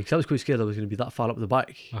 Because I was quite scared I was going to be that far up the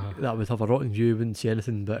back that I would have a rotten view, wouldn't see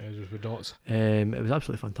anything. But just with dots. It was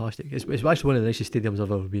absolutely fantastic. It's actually one of the nicest stadiums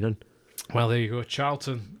I've ever been in. Well, there you go.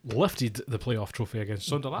 Charlton lifted the playoff trophy against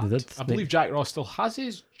Sunderland. They did. I believe Jack Ross still has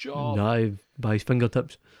his job. No, by his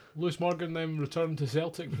fingertips. Lewis Morgan then returned to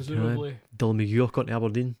Celtic, presumably. Dylan McGeoch got to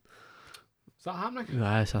Aberdeen. Is that happening?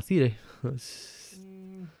 It's a theory.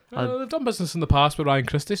 They've done business in the past with Ryan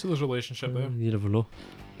Christie, so there's a relationship there. You never know.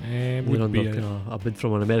 Would be a bid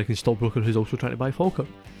from an American stockbroker who's also trying to buy Falkirk.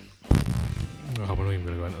 Oh, we're not even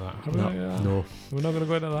going to go into that. No. We're not going to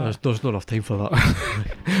go into that. There's not enough time for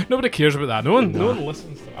that. Nobody cares about that. No one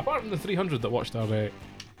listens to it. Apart from the 300 that watched our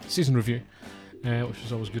season review, which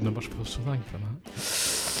was always good numbers for us, so thank you for that.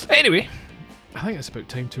 Anyway, I think it's about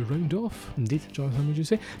time to round off. Indeed. Jonathan, would you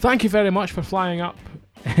say? Thank you very much for flying up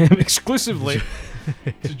exclusively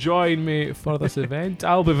to join me for this event.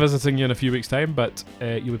 I'll be visiting you in a few weeks' time, but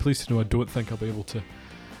you'll be pleased to know I don't think I'll be able to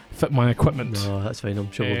fit my equipment. No, that's fine,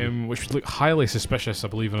 I'm sure. Which would look highly suspicious, I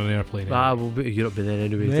believe, on an airplane. We'll be to Europe by then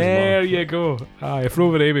anyway. There you go. If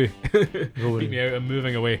Rover Amy beat me out, I'm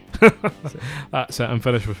moving away. That's it. I'm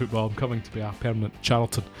finished with football. I'm coming to be a permanent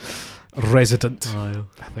Charlton resident. I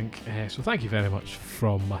think. So thank you very much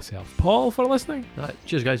from myself, Paul, for listening.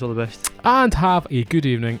 Cheers, guys. All the best. And have a good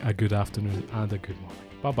evening, a good afternoon, and a good morning.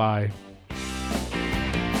 Bye-bye.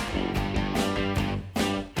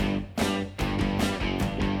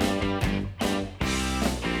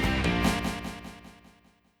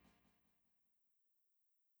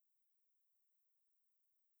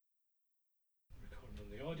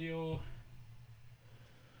 Audio.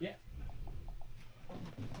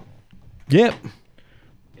 Yep.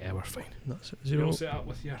 Yeah, we're fine. That's it. You're all set up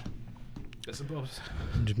with your bits and bobs.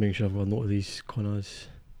 Just making sure I've got a note of these Connor's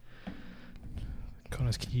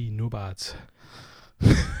Key No Bads.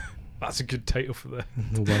 That's a good title for the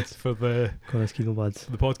No Bads. for the Connor's Key No Bads.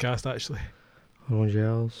 The podcast, actually. Orange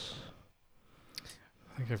Gels.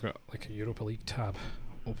 I think I've got like a Europa League tab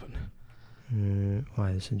open.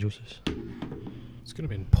 Why the St. Joseph's? It's going to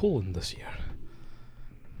be in Poland this year.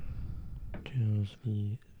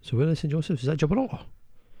 So where is St. Joseph's? Is that Gibraltar?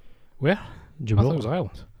 Where? Gibraltar. I thought it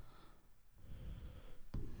was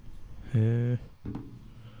Ireland.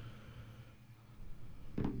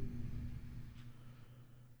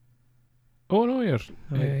 Oh no, you're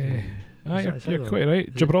quite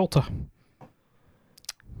right. Gibraltar.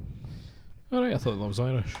 Alright, I thought that was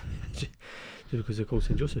Irish. Just because they're called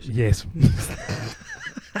St. Joseph's? Yes.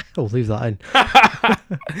 I'll leave that in. Oh,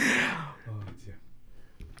 dear.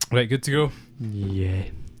 Right, good to go? Yeah.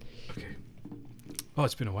 Okay. Oh,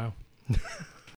 it's been a while.